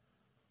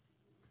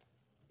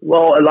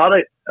 Well, a lot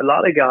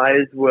of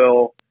guys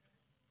will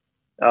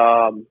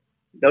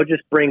they'll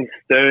just bring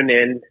stone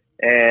in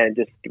and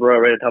just throw it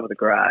right on top of the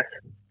grass.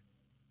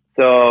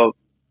 So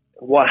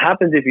what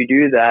happens if you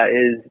do that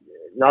is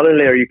not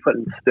only are you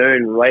putting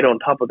stone right on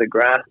top of the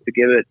grass to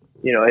give it,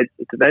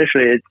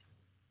 it's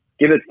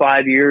give it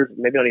 5 years,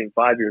 maybe not even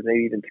 5 years,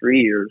 maybe even 3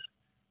 years,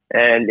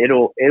 and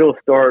it'll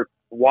start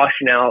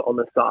washing out on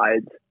the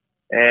sides,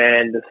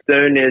 and the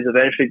stone is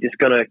eventually just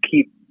going to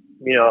keep,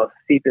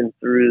 seeping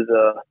through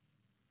the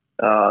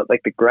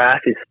the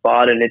grassy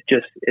spot, and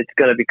it's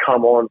going to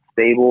become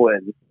unstable,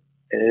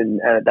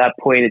 and at that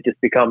point it just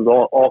becomes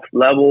off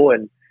level,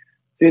 and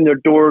soon their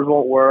doors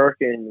won't work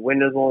and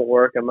windows won't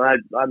work. And I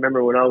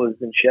remember when I was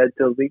in shed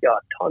sales, we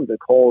got tons of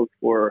calls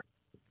for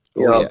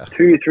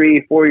 2,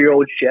 3,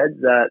 4-year-old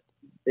sheds that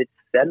it's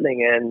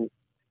settling, and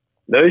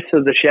most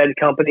of the shed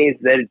companies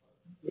that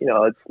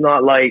it's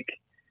not like,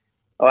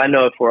 I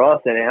know for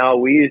us anyhow,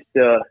 we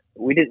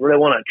didn't really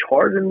want to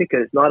charge them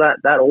because it's not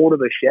that old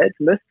of a shed.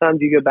 So most times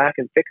you go back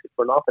and fix it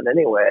for nothing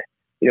anyway,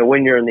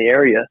 when you're in the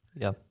area.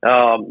 Yeah.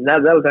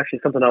 That was actually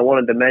something I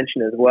wanted to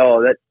mention as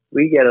well, that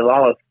we get a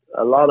lot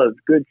of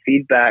good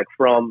feedback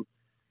from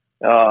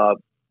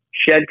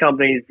shed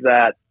companies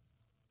that,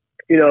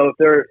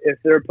 if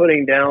they're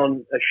putting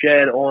down a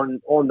shed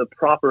on the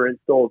proper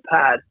installed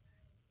pad,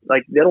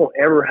 like they don't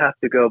ever have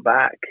to go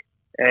back.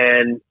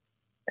 And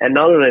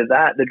not only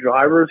that, the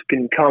drivers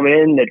can come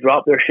in, they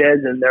drop their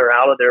sheds, and they're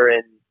out of there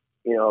in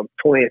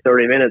 20 or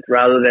 30 minutes,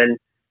 rather than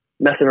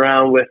messing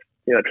around with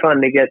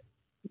trying to get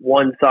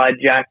one side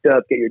jacked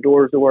up, get your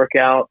doors to work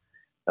out.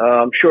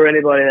 I'm sure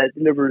anybody that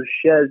delivers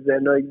sheds, they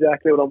know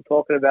exactly what I'm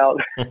talking about.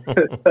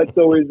 That's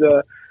always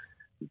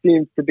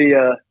seems to be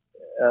a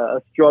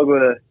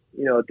struggle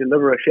to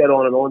deliver a shed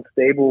on an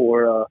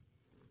unstable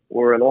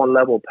or an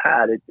on-level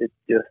pad. It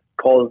just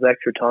causes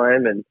extra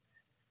time, and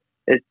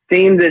it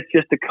seems it's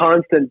just a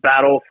constant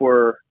battle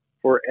for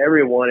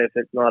everyone if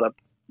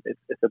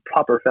if the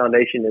proper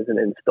foundation isn't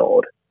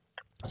installed.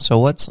 So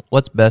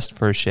what's best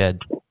for a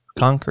shed?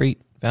 Concrete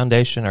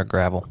foundation or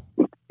gravel?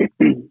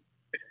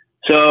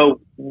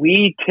 So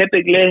we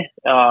typically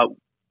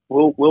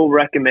we'll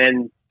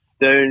recommend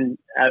stone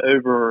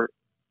over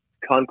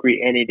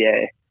concrete any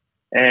day,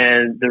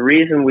 and the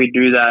reason we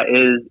do that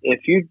is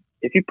if you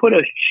put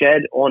a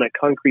shed on a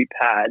concrete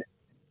pad,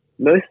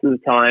 most of the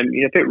time,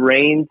 if it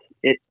rains,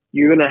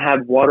 you're going to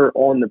have water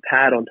on the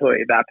pad until it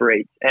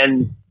evaporates,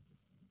 and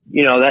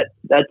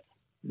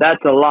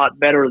that's a lot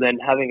better than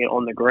having it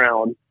on the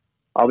ground.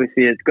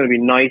 Obviously, it's going to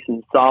be nice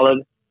and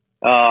solid,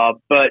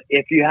 but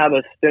if you have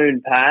a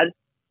stone pad,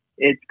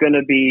 it's going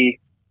to be,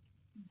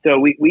 so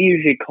we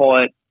usually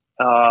call it,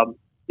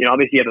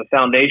 obviously you have a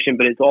foundation,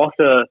 but it's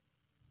also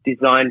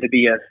designed to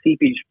be a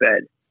seepage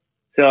bed.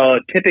 So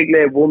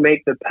typically we'll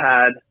make the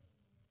pad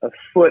a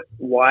foot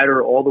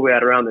wider all the way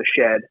out around the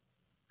shed.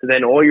 So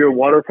then all your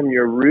water from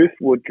your roof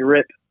will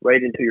drip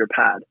right into your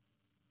pad.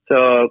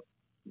 So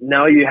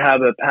now you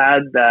have a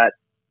pad that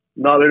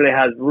not only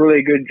has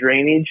really good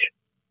drainage,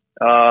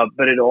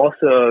 but it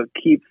also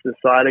keeps the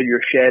side of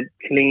your shed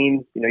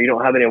clean. You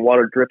don't have any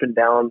water dripping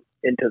down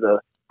into the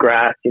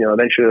grass.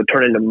 Eventually it'll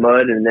turn into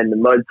mud, and then the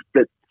mud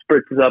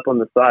spritzes up on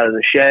the side of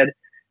the shed,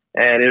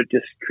 and it'll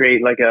just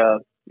create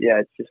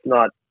it's just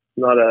not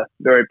a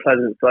very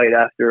pleasant sight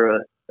after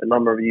a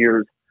number of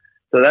years.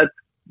 So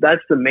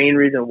that's the main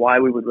reason why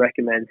we would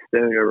recommend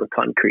stone over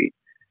concrete.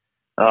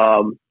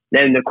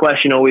 Then the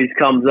question always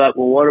comes up,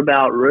 well, what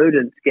about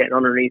rodents getting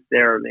underneath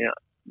there? A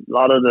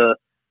lot of the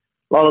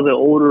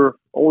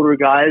older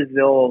guys,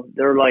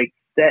 they're like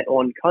set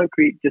on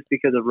concrete just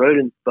because of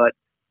rodents. But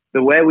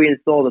the way we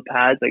install the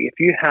pads, like if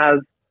you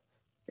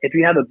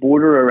have a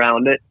border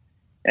around it,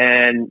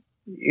 and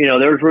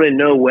there's really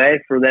no way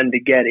for them to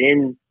get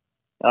in.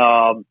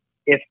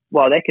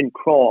 They can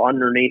crawl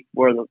underneath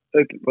where the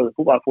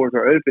 4x4s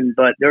are open,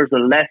 but there's a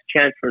less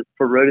chance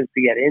for rodents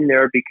to get in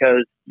there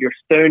because your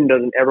stone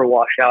doesn't ever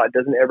wash out. It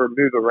doesn't ever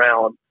move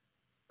around.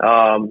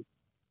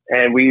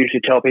 And we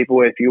usually tell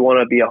people, if you want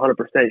to be 100%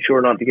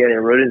 sure not to get any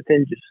rodents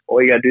in, just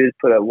all you got to do is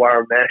put a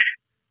wire mesh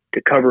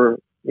to cover,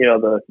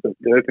 the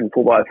open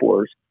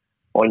 4x4s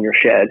on your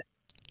shed.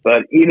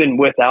 But even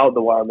without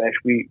the wire mesh,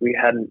 we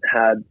hadn't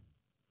had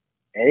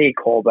any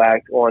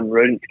callback on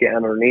rodents getting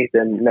underneath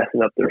and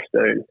messing up their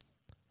stone.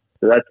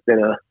 So that's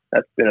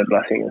been a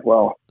blessing as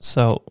well.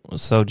 So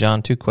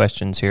John, 2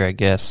 questions here, I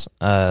guess.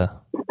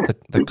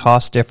 The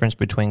cost difference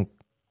between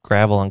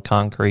gravel and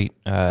concrete,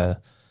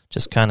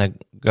 just kind of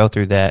go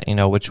through that.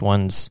 Which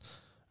one's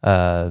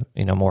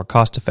more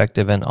cost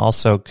effective? And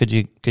also, could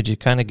you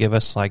kind of give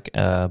us like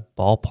a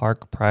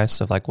ballpark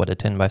price of like what a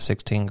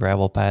 10x16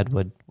 gravel pad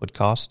would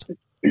cost?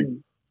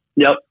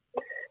 Yep.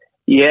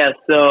 Yeah.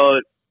 So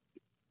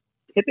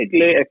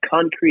typically a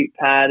concrete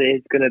pad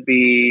is going to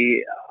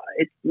be,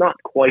 it's not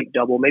quite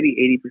double,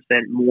 maybe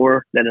 80%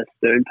 more than a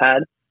stone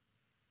pad.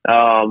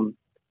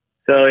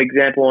 So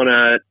example,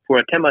 for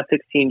a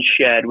 10x16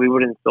 shed, we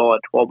would install a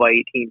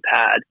 12x18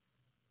 pad.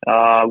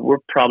 We're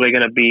probably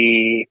going to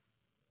be,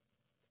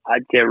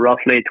 I'd say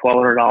roughly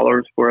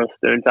 $1,200 for a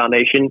stone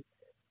foundation.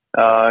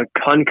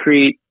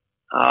 Concrete,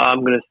 I'm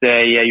going to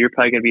say, yeah, you're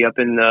probably going to be up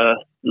in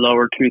the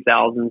lower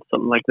 2,000s,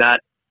 something like that.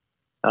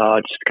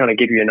 Just to kind of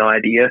give you an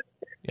idea.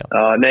 Yeah.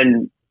 And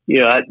then,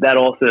 that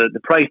also,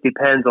 the price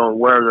depends on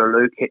where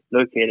they're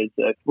located.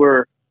 So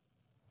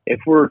if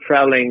we're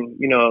traveling,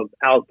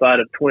 outside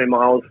of 20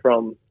 miles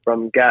from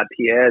Gap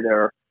Pierre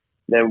there,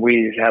 then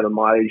we have a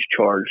mileage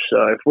charge.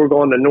 So if we're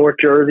going to North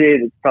Jersey,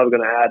 it's probably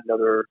going to add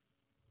another,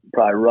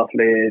 probably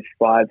roughly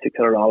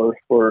 $500-$600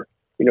 for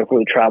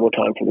the travel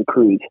time for the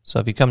cruise. So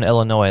if you come to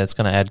Illinois, it's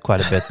going to add quite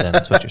a bit then.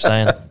 That's what you're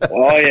saying?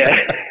 Oh,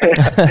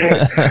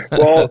 yeah.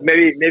 Well,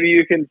 maybe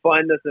you can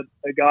find us a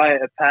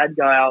pad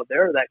guy out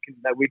there that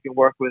we can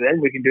work with, and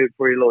we can do it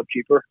for you a little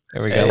cheaper.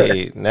 There we go.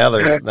 Hey, now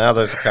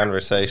there's a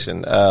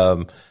conversation.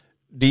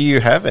 Do you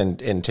have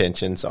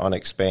intentions on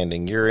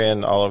expanding? You're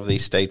in all of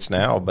these states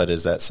now, but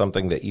is that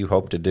something that you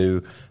hope to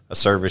do, a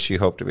service you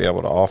hope to be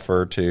able to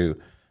offer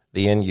to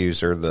the end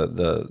user,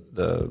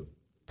 the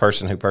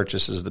person who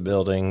purchases the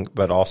building,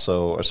 but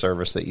also a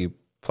service that you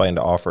plan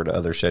to offer to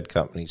other shed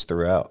companies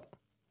throughout?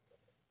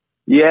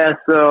 Yeah,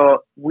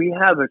 so we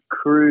have a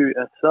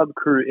sub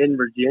crew in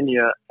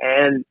Virginia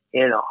and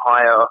in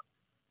Ohio.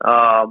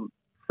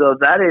 So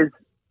that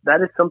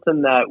is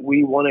something that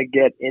we want to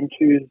get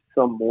into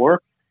some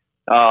more.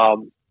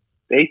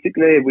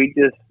 Basically,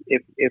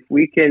 if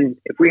we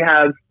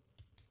have,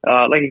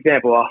 like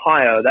example,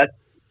 Ohio, that's,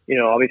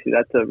 obviously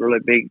that's a really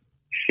big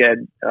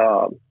shed,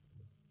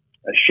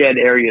 a shed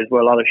area as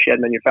well. A lot of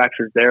shed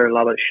manufacturers there, a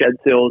lot of shed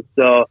sales.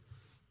 So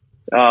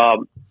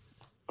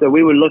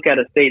we would look at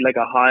a state like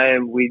Ohio,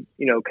 and we,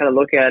 kind of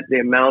look at the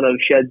amount of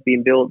sheds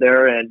being built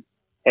there, and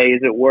hey,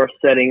 is it worth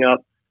setting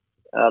up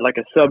like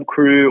a sub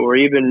crew, or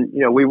even,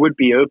 we would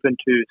be open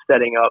to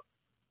setting up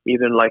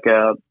even like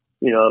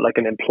like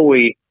an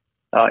employee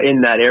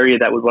in that area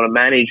that would want to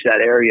manage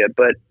that area.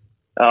 But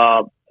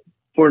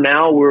for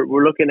now,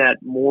 we're looking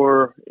at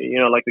more,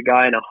 like the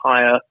guy in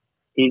Ohio.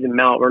 He's in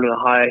Mount Vernon,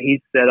 Ohio.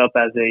 He's set up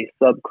as a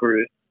sub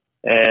crew,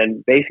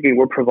 and basically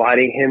we're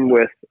providing him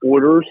with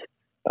orders.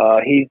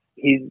 He's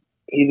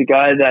a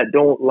guy that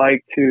don't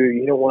want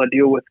to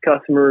deal with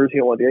customers. He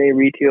don't want to do any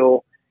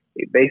retail.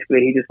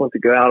 Basically, he just wants to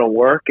go out and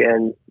work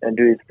and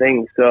do his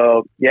thing.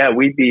 So yeah,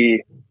 we'd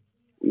be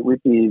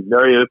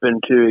very open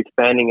to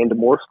expanding into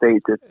more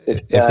states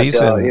if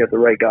the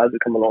right guys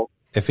would come along.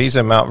 If he's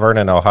in Mount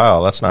Vernon,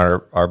 Ohio, that's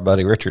not our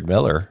buddy Richard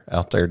Miller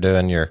out there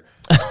doing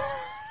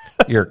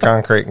your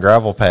concrete and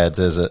gravel pads,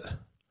 is it?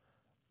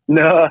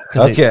 No.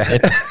 Okay.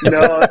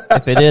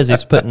 If it is,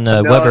 he's putting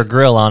a Weber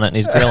grill on it, and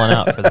he's grilling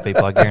out for the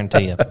people, I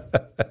guarantee you.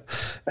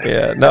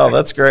 Yeah, no,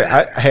 that's great.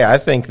 I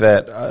think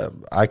that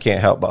I can't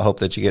help but hope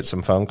that you get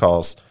some phone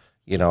calls,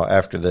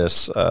 after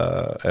this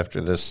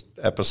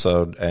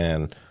episode,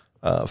 and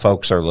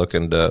folks are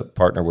looking to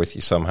partner with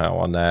you somehow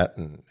on that,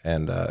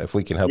 and if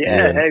we can help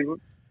you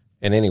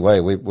in any way,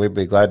 we'd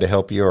be glad to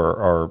help you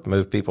or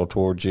move people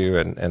towards you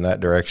in that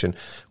direction.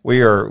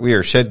 We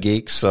are shed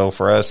geeks, so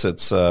for us,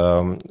 it's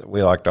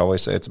we like to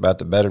always say it's about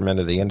the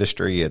betterment of the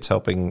industry. It's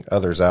helping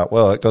others out.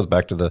 Well, it goes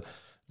back to the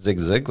Zig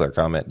Ziglar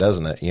comment,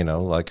 doesn't it?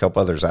 Like help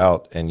others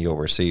out, and you'll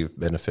receive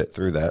benefit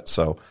through that.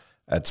 So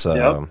that's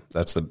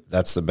that's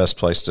the best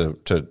place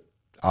to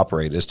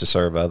operate, is to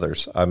serve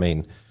others. I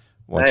mean,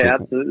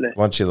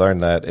 once you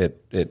learn that,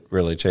 it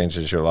really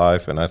changes your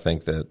life, and I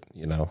think that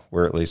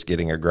we're at least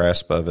getting a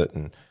grasp of it.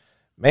 And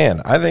man,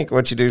 I think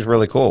what you do is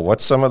really cool.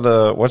 What's some of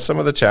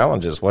the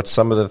challenges? What's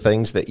some of the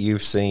things that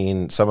you've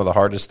seen? Some of the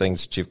hardest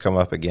things that you've come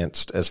up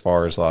against as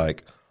far as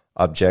like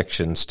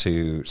objections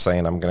to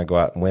saying I'm going to go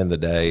out and win the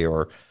day,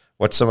 or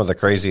what's some of the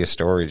craziest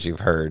stories you've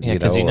heard? Yeah,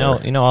 because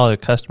all the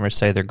customers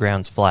say their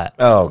ground's flat.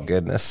 Oh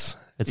goodness,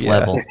 it's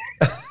level.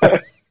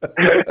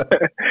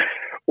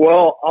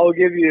 Well,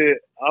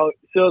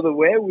 so the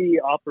way we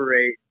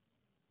operate,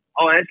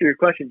 I'll answer your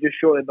question just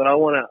shortly, but I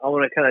want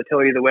to kind of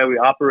tell you the way we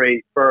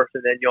operate first,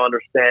 and then you'll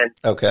understand.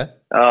 Okay.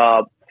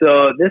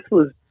 So this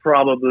was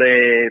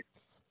probably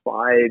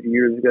 5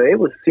 years ago. It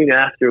was soon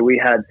after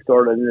we had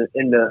started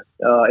in the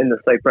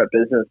site prep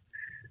business.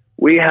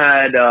 We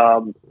had,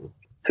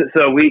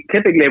 so we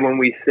typically, when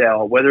we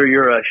sell, whether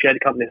you're a shed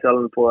company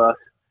selling for us,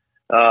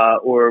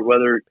 or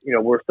whether,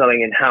 we're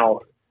selling in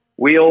house,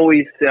 we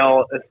always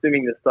sell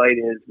assuming the site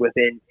is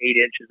within 8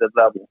 inches of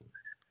level.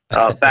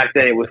 Back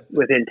then it was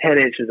within 10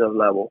 inches of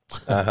level.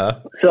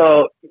 Uh-huh.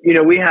 So,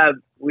 we have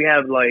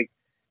like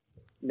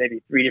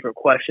maybe 3 different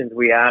questions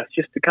we ask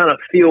just to kind of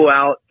feel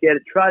out,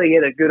 try to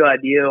get a good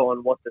idea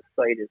on what the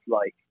site is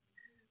like.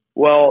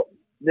 Well,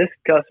 this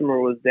customer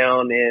was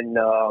down in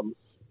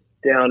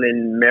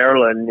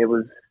Maryland. It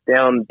was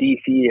down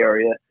DC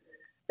area,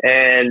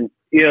 and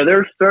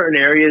there's certain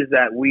areas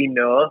that we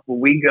know when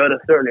we go to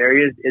certain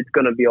areas, it's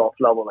going to be off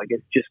level. Like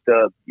it's just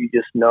you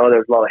just know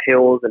there's a lot of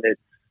hills and it's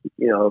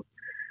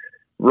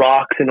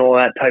rocks and all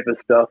that type of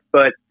stuff.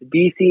 But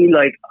DC,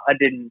 like I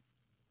didn't,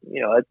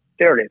 it's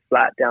fairly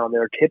flat down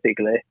there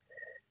typically.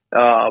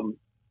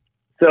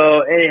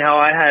 So anyhow,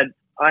 I had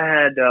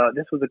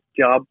this was a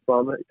job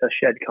from a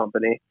shed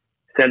company.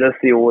 Sent us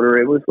the order.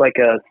 It was like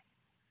a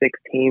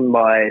 16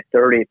 by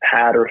 30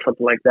 pad or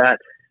something like that.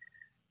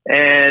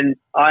 And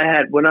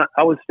I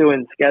was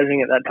doing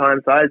scheduling at that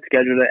time, so I had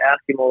scheduled it,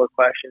 asking all the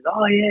questions.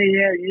 Oh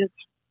yeah, it's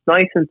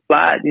nice and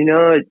flat.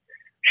 It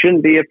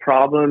shouldn't be a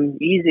problem.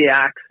 Easy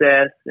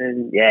access,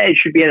 and it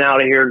should be out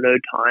of here in no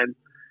time.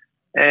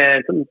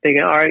 And so I'm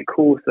thinking, all right,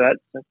 cool. So that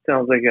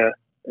sounds like a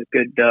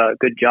good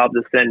job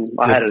to send.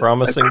 I had a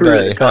promising crew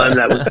day. at the time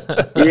that was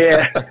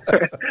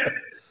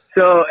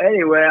So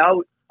anyway, I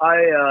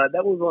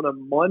that was on a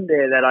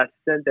Monday that I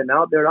sent them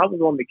out there. I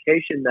was on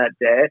vacation that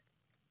day,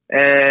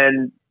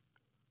 and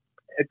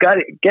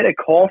I get a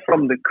call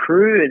from the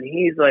crew, and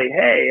he's like,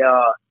 "Hey,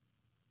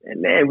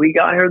 man, we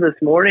got here this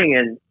morning,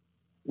 and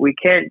we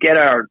can't get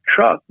our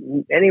truck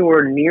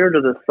anywhere near to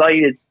the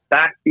site. It's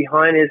back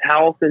behind his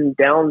house and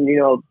down,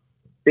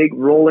 big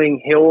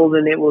rolling hills,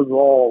 and it was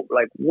all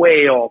like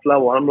way off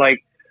level." I'm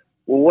like,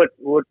 "Well,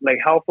 what, like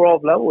how far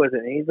off level is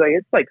it?" And he's like,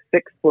 "It's like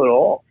 6 foot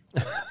off."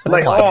 I'm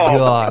like, my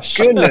gosh.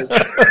 Goodness.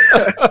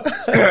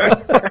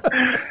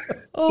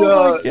 Oh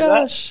my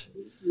gosh.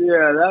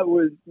 That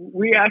was,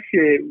 we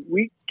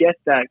get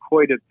that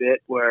quite a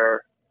bit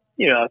where,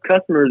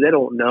 customers, they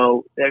don't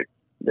know,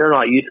 they're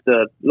not used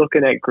to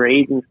looking at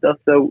grades and stuff.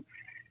 So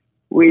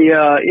we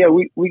got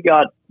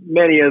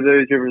many of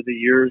those over the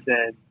years,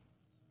 and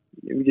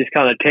we just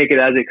kind of take it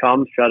as it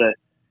comes, try to,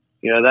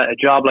 that a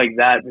job like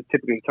that would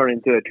typically turn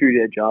into a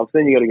 2-day job. So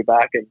then you got to get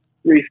back and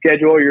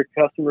reschedule your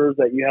customers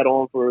that you had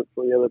on for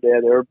the other day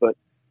there. But,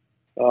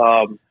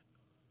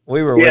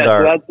 we were with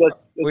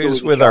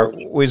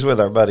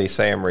our buddy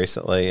Sam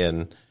recently,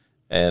 and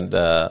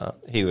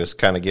he was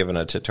kind of giving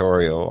a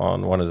tutorial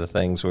on one of the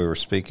things we were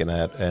speaking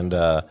at, and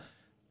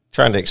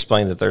trying to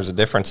explain that there's a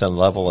difference in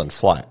level and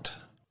flat.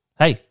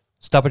 Hey,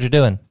 stop what you're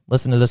doing.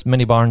 Listen to this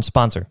Mini Barn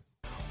sponsor.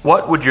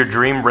 What would your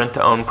dream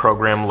rent-to-own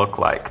program look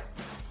like?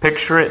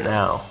 Picture it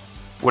now.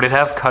 Would it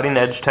have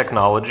cutting-edge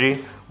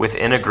technology with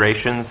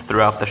integrations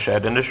throughout the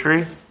shed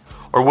industry?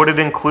 Or would it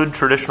include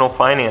traditional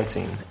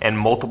financing and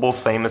multiple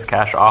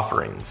same-as-cash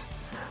offerings?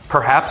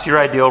 Perhaps your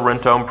ideal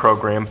rent-to-own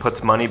program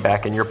puts money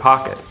back in your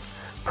pocket.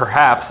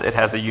 Perhaps it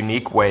has a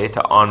unique way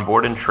to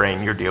onboard and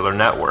train your dealer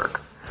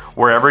network.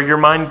 Wherever your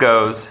mind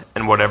goes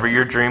and whatever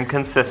your dream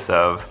consists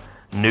of,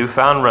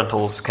 Newfound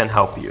Rentals can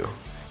help you.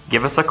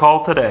 Give us a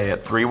call today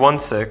at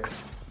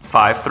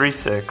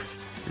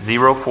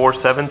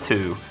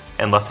 316-536-0472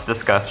 and let's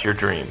discuss your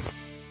dream.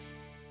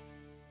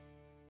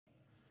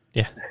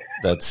 Yeah.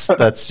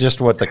 That's just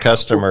what the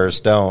customers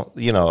don't,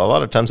 a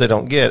lot of times they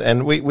don't get.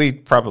 And we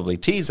probably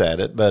tease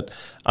at it, but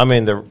I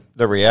mean,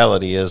 the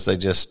reality is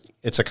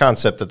it's a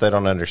concept that they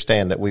don't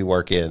understand that we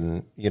work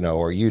in,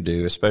 or you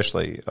do,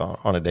 especially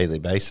on a daily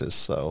basis.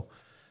 So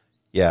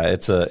yeah,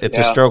 it's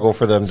a struggle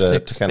for them to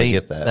kind of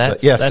get that.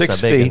 That's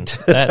 6 feet.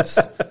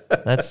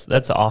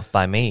 That's off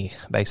by me,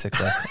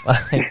 basically.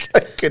 Like,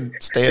 I could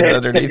stand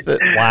underneath it.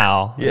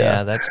 Wow.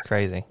 Yeah, that's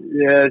crazy.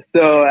 Yeah,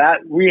 so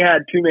we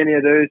had too many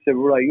of those, so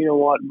we're like, you know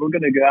what, we're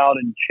going to go out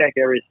and check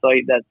every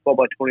site that's 12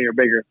 by 20 or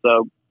bigger.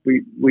 So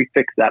we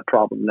fixed that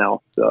problem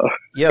now. So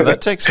yeah, that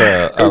takes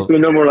no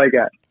more like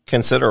that.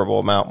 Considerable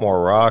amount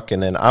more rock,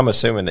 and then I'm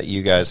assuming that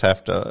you guys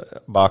have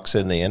to box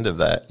in the end of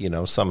that,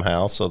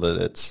 somehow, so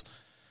that it's.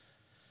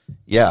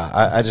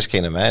 Yeah, I just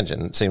can't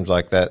imagine. It seems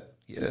like that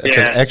it's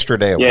an extra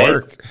day of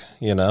work,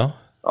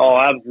 Oh,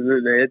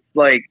 absolutely. It's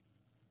like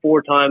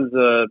 4 times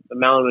the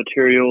amount of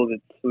materials.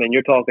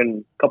 You're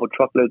talking a couple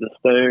truckloads of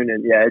stone,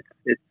 and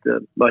it's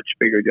a much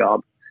bigger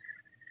job.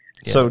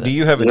 So do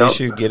you have an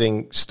issue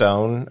getting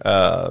stone,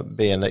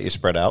 being that you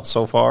spread out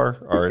so far,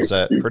 or is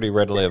that pretty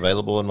readily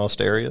available in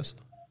most areas?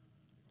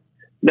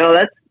 No,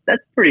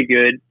 that's pretty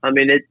good. I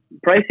mean,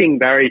 pricing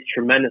varies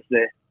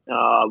tremendously,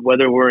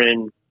 whether we're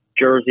in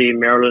Jersey,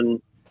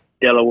 Maryland,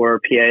 Delaware,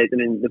 PA. I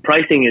mean, the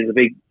pricing is a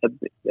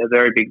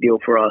very big deal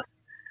for us.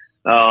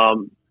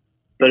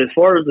 But as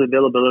far as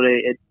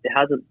availability, it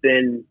hasn't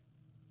been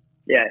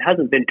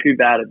too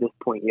bad at this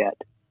point yet.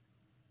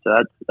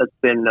 So that's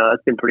been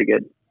pretty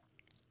good.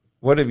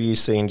 What have you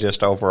seen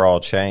just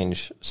overall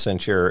change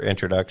since your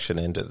introduction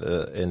into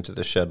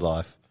the shed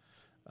life?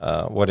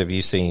 What have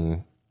you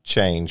seen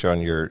change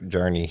on your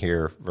journey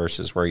here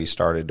versus where you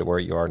started to where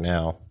you are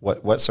now?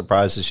 What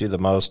surprises you the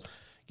most?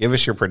 Give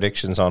us your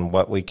predictions on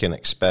what we can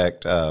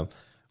expect.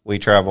 We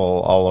travel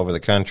all over the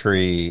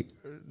country.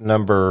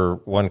 Number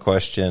 1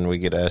 question we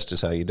get asked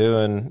is, how you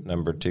doing?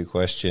 Number 2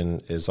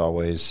 question is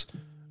always,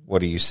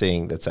 what are you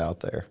seeing that's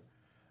out there?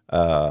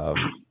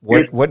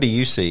 What do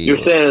you see? You're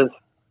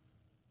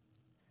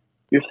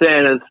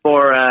saying as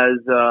far as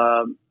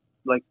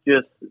like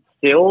just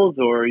sales,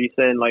 or are you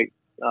saying like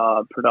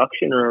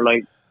production, or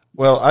like?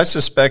 Well, I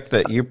suspect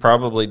that you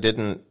probably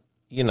didn't,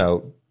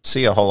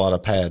 see a whole lot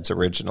of pads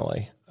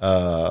originally.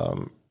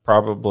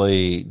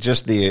 Probably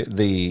just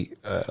the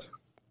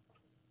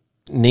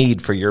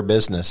need for your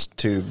business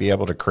to be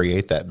able to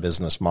create that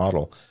business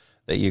model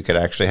that you could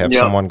actually have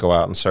someone go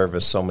out and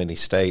service so many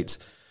states.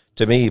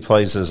 To me,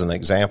 plays as an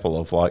example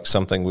of like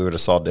something we would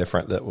have saw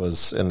different that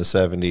was in the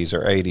 70s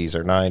or 80s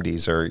or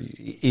 90s, or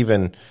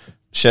even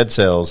shed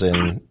sales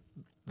in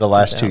the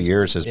last 2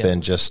 years has been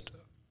just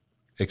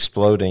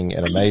exploding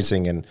and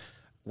amazing. And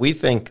we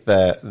think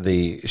that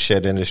the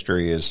shed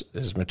industry is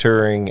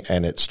maturing,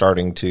 and it's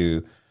starting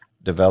to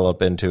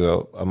develop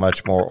into a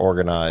much more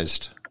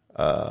organized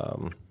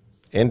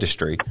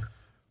industry.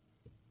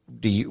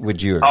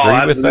 Would you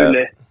agree with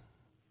that?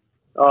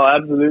 Oh,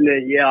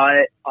 absolutely.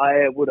 Yeah,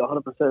 I would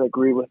 100%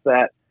 agree with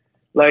that.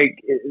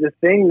 Like, the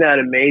thing that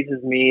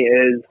amazes me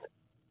is,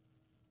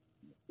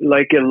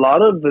 like, a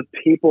lot of the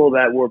people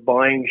that were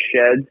buying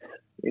sheds,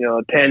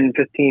 10,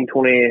 15,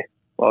 20,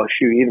 well,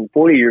 shoot, even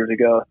 40 years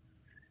ago,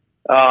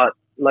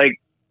 like,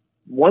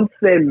 once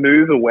they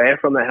move away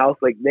from the house,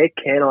 like, they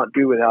cannot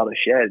do without a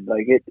shed.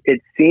 Like,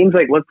 it seems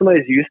like once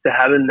somebody's used to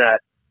having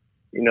that,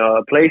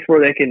 a place where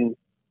they can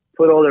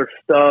put all their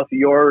stuff,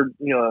 your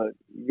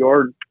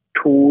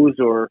tools,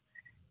 or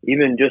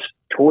even just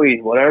toys,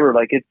 whatever,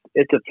 like,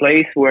 it's a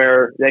place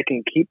where they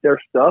can keep their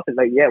stuff. And,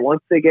 like,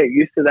 once they get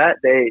used to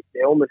that, they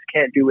almost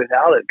can't do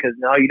without it, because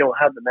now you don't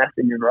have the mess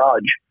in your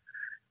garage.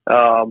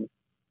 I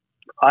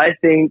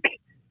think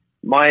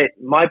my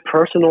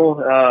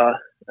personal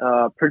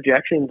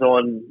projections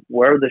on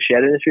where the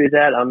shed industry is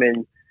at, I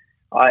mean,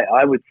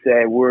 I would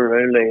say we're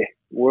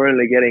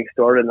only getting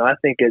started, and I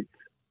think it's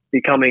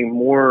becoming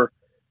more,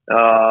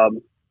 how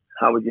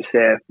would you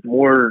say,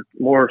 more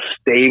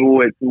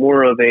stable. It's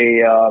more of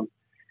a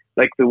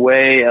like the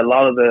way a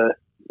lot of the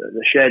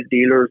shed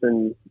dealers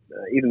and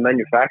even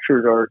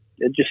manufacturers are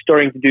just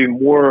starting to do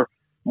more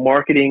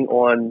marketing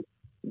on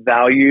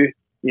value.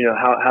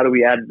 How do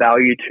we add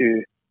value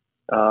to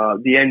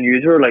the end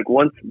user? Like,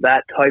 once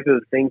that type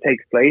of thing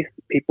takes place,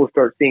 people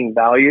start seeing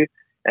value,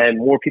 and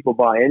more people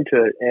buy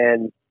into it.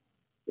 And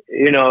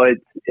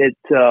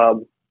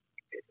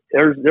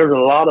there's a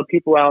lot of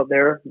people out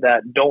there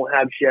that don't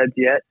have sheds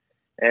yet,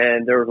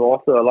 and there's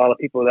also a lot of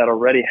people that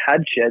already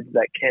had sheds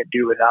that can't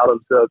do without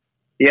them. So,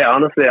 yeah,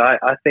 honestly,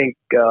 I think,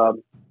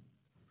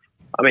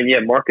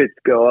 markets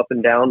go up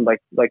and down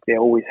like they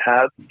always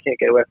have. You can't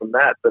get away from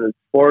that. But as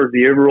far as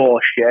the overall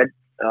shed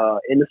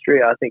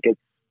industry, I think it's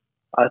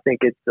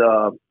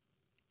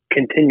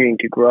continuing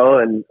to grow,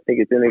 and I think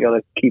it's only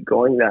going to keep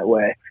going that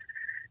way.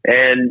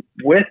 And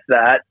with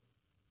that,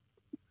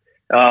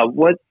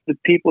 what the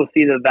people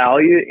see the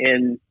value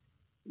in,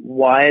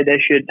 why they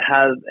should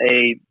have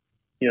the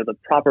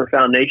proper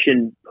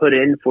foundation put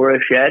in for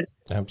a shed.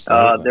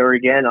 Absolutely. There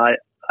again, I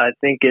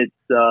think it's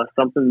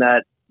something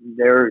that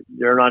they're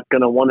not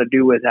going to want to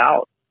do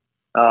without.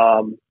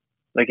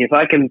 Like, if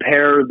I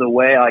compare the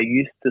way I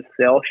used to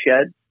sell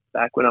sheds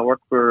back when I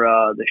worked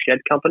for the shed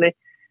company,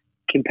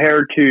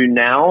 compared to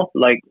now,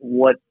 like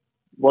what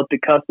the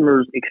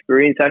customer's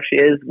experience actually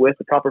is with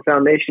the proper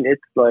foundation,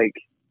 it's like,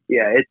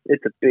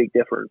 it's a big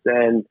difference.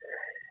 And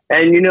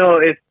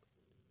if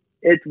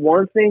it's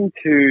one thing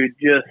to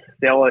just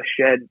sell a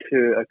shed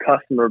to a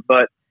customer,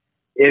 but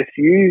if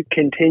you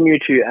continue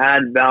to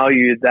add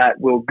value that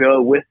will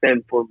go with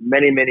them for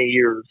many, many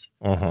years,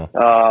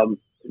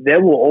 they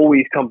will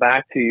always come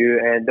back to you,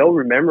 and they'll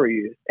remember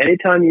you.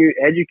 Anytime you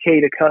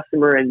educate a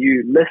customer and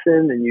you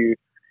listen and you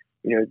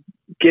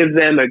give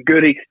them a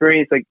good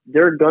experience, like,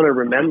 they're going to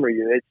remember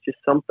you. It's just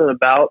something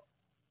about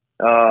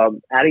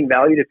adding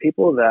value to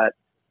people that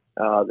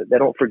they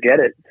don't forget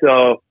it.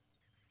 So,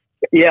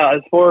 yeah,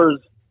 as far as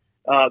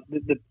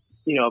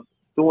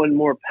doing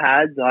more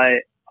pads,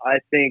 I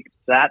think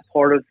that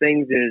part of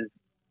things is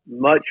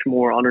much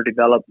more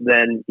underdeveloped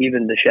than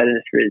even the shed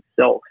industry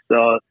itself.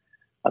 So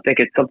I think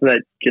it's something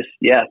that just,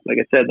 like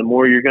I said, the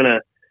more you're going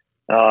to,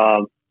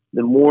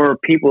 the more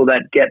people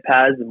that get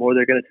pads, the more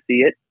they're going to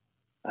see it,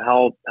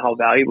 how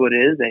valuable it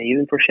is. And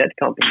even for shed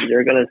companies,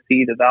 they're going to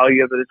see the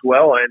value of it as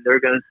well. And they're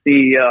going to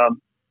see,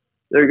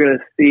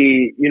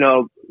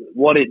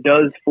 what it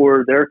does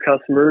for their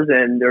customers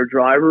and their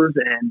drivers,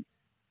 and,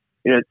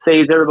 it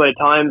saves everybody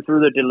time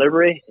through the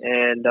delivery.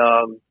 And,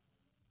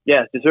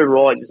 just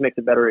overall, it just makes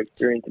a better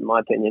experience, in my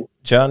opinion.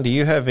 John, do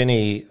you have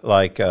any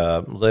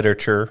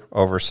literature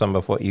over some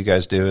of what you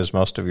guys do? Is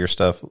most of your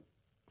stuff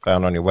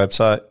found on your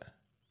website?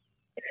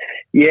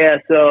 Yeah.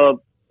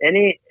 So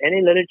any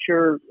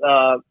literature,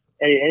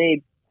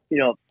 any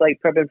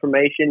site prep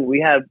information, we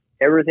have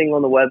everything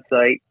on the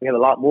website. We have a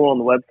lot more on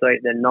the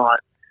website than not.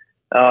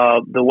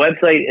 The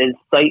website is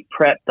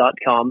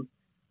siteprep.com.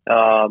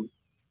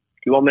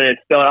 If you want me to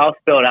spell it, I'll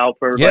spell it out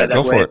for everybody.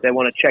 That way, if they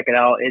want to check it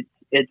out, it's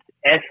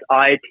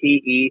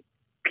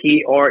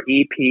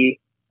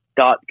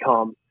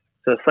siteprep.com.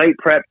 So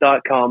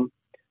siteprep.com.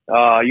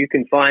 You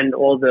can find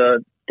all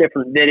the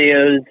different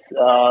videos.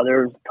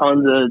 There's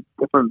tons of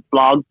different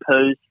blog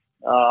posts.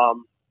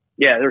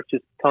 yeah, there's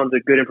just tons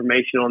of good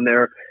information on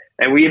there.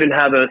 And we even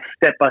have a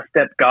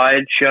step-by-step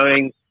guide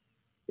showing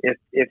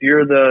if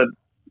you're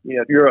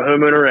if you're a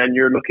homeowner and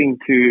you're looking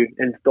to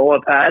install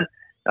a pad,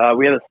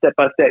 we have a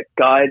step-by-step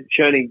guide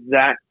showing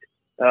exact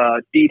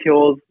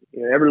details,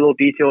 every little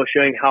detail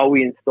showing how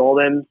we install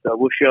them. So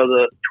we'll show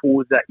the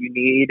tools that you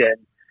need and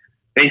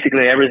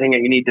basically everything that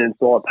you need to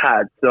install a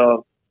pad.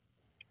 So,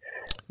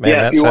 man,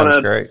 yeah, that if you sounds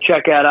want great. to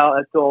check that out,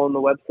 that's all on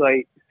the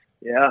website.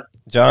 Yeah.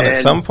 John, And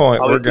at some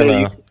point we're obviously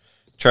going to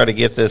try to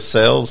get this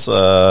sales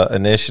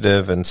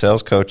initiative and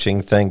sales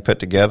coaching thing put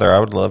together. I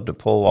would love to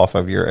pull off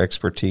of your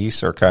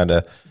expertise or kind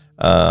of,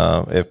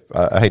 if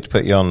I hate to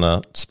put you on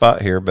the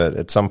spot here, but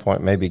at some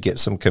point maybe get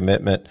some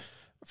commitment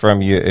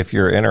from you if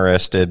you're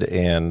interested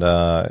in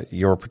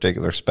your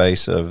particular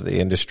space of the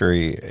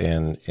industry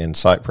in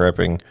site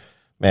prepping.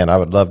 Man, I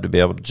would love to be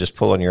able to just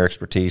pull on your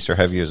expertise or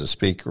have you as a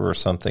speaker or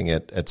something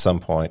at some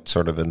point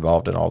sort of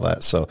involved in all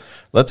that. So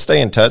let's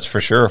stay in touch for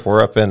sure. If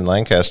we're up in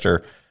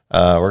Lancaster,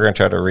 we're going to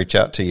try to reach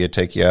out to you,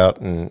 take you out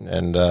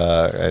and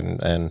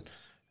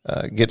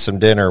get some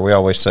dinner. We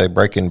always say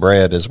breaking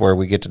bread is where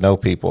we get to know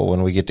people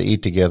when we get to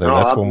eat together.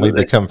 That's absolutely. when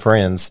we become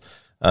friends.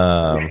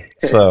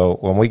 So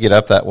when we get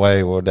up that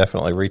way, we'll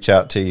definitely reach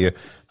out to you.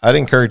 I'd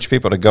encourage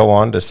people to go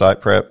on to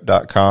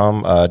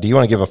siteprep.com. Do you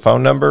want to give a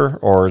phone number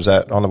or is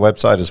that on the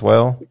website as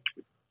well?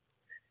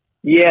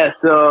 Yeah,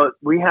 so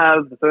we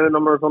have the phone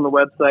numbers on the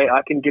website.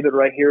 I can give it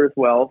right here as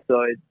well.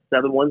 So it's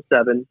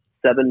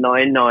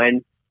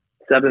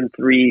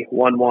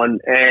 717-799-7311.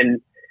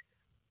 And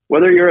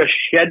whether you're a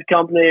shed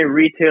company,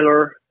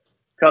 retailer,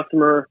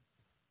 customer,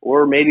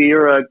 or maybe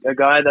you're a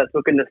guy that's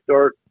looking to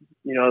start,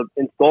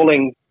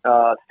 installing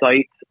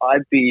sites,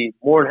 I'd be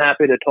more than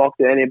happy to talk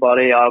to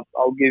anybody.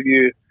 I'll give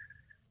you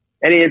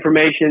any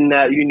information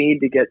that you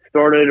need to get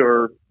started,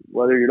 or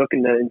whether you're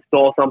looking to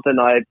install something.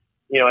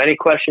 Any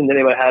questions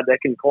anybody had, they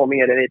can call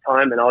me at any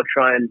time, and I'll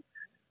try and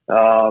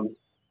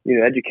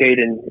educate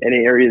in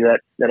any area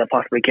that I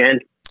possibly can.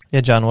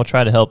 Yeah, John, we'll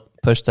try to help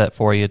push that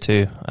for you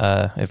too.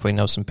 If we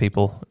know some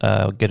people,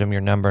 get them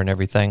your number and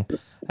everything.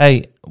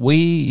 Hey, we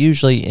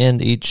usually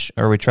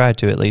we try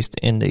to at least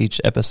end each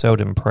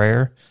episode in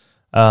prayer.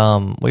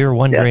 We were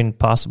wondering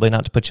possibly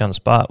not to put you on the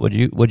spot. Would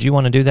you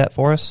want to do that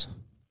for us?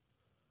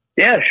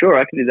 Yeah, sure.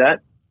 I can do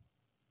that.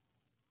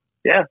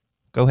 Yeah.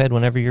 Go ahead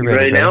whenever you're You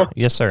ready. ready now?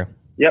 Yes, sir.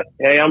 Yep.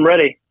 Hey, I'm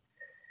ready.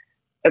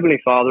 Heavenly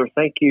Father,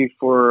 thank you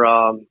for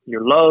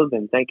your love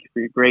and thank you for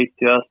your grace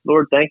to us.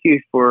 Lord, thank you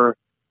for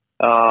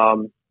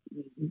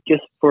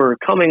just for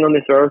coming on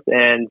this earth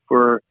and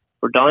for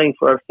dying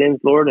for our sins,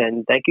 Lord.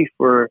 And thank you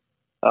for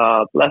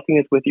blessing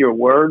us with your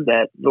word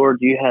that, Lord,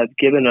 you have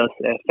given us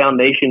a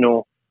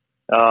foundational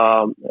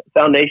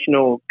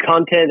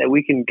content that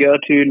we can go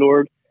to,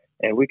 Lord,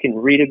 and we can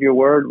read of your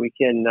word. We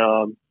can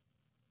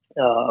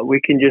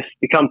just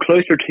become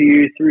closer to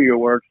you through your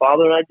word,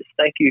 Father. And I just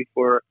thank you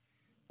for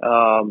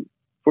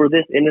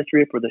this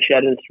industry, for the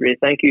shed industry.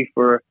 Thank you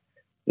for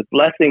the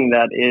blessing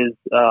that is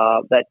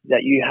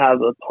that you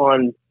have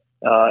upon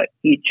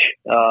each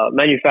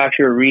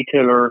manufacturer,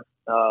 retailer,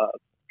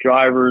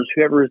 drivers,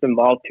 whoever is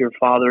involved here,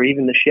 Father.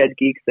 Even the Shed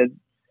Geeks, that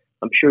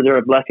I'm sure they're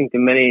a blessing to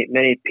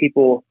many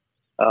people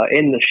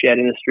in the shed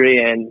industry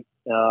and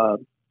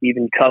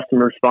even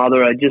customers,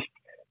 Father. I just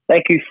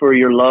thank you for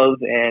your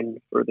love and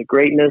for the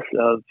greatness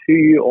of who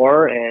you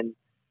are, and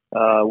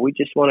we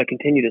just want to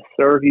continue to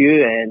serve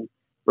you and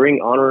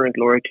bring honor and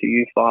glory to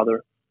you,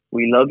 Father.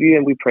 We love you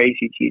and we praise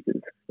you,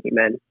 Jesus.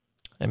 Amen.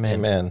 Amen.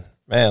 Amen.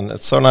 Man,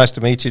 it's so nice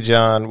to meet you,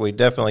 John. We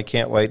definitely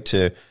can't wait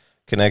to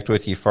connect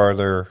with you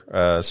further,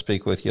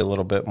 speak with you a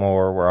little bit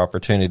more where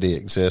opportunity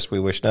exists. We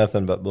wish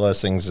nothing but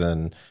blessings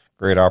and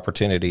great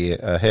opportunity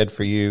ahead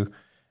for you.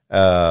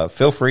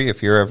 Feel free,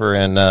 if you're ever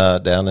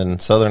down in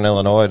Southern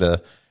Illinois,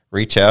 to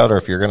reach out, or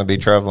if you're going to be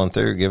traveling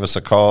through, give us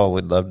a call.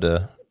 We'd love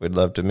to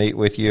meet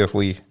with you. If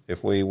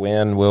we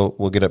win,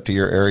 we'll get up to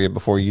your area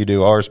before you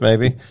do ours,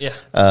 maybe. Yeah.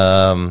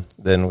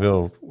 Then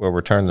we'll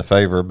return the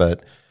favor.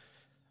 But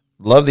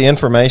love the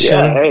information.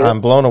 Yeah, hey. I'm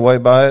blown away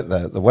by it.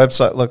 The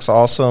website looks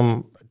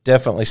awesome.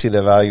 Definitely see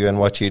the value in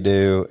what you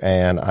do,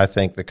 and I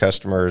think the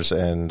customers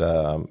and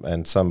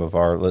some of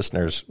our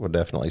listeners will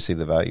definitely see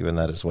the value in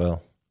that as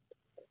well.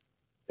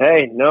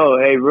 Hey,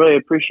 really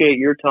appreciate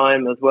your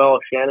time as well,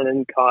 Shannon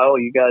and Kyle.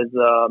 You guys,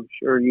 I'm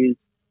sure you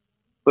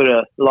put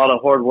a lot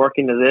of hard work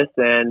into this,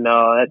 and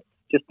it's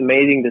just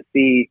amazing to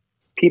see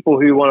people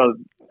who want to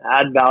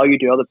add value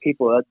to other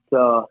people. That's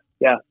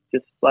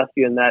just bless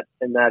you in that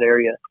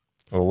area.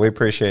 Well, we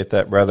appreciate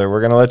that, brother.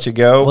 We're going to let you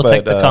go. We'll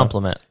take the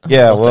compliment.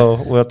 Yeah,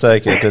 we'll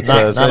take it. It's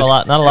not a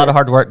lot of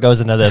hard work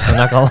goes into this. I'm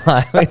not going to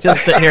lie. We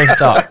just sit here and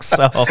talk.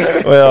 So,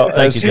 well,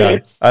 thank you,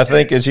 John. I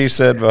think, as you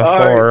said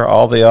before,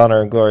 all the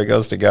honor and glory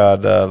goes to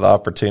God. The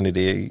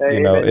opportunity,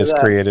 is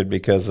created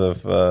because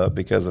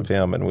of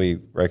Him, and we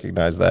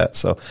recognize that.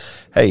 So,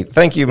 hey,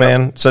 thank you,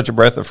 man. Such a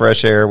breath of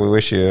fresh air. We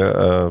wish you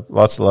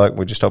lots of luck.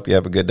 We just hope you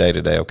have a good day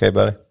today. Okay,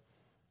 buddy?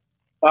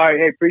 All right.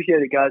 Hey,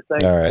 appreciate it, guys.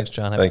 Thanks. All right. Thanks,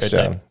 John. Thanks,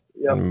 John. Day.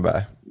 Yep.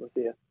 Bye. We'll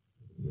see you.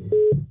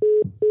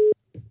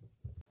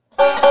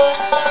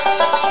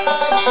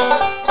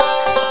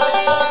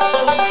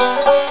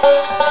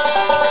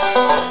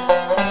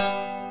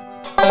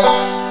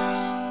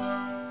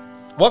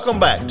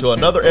 Welcome back to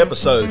another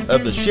episode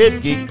of the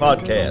Shed Geek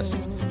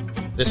Podcast.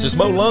 This is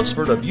Mo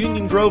Lunsford of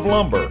Union Grove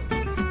Lumber.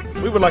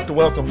 We would like to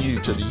welcome you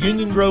to the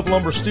Union Grove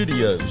Lumber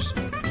Studios.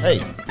 Hey,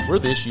 we're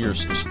this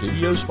year's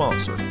studio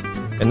sponsor.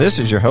 And this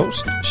is your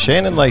host,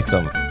 Shannon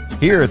Latham.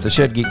 Here at the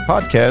Shed Geek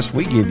Podcast,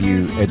 we give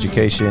you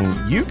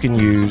education you can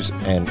use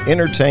and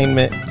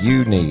entertainment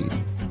you need.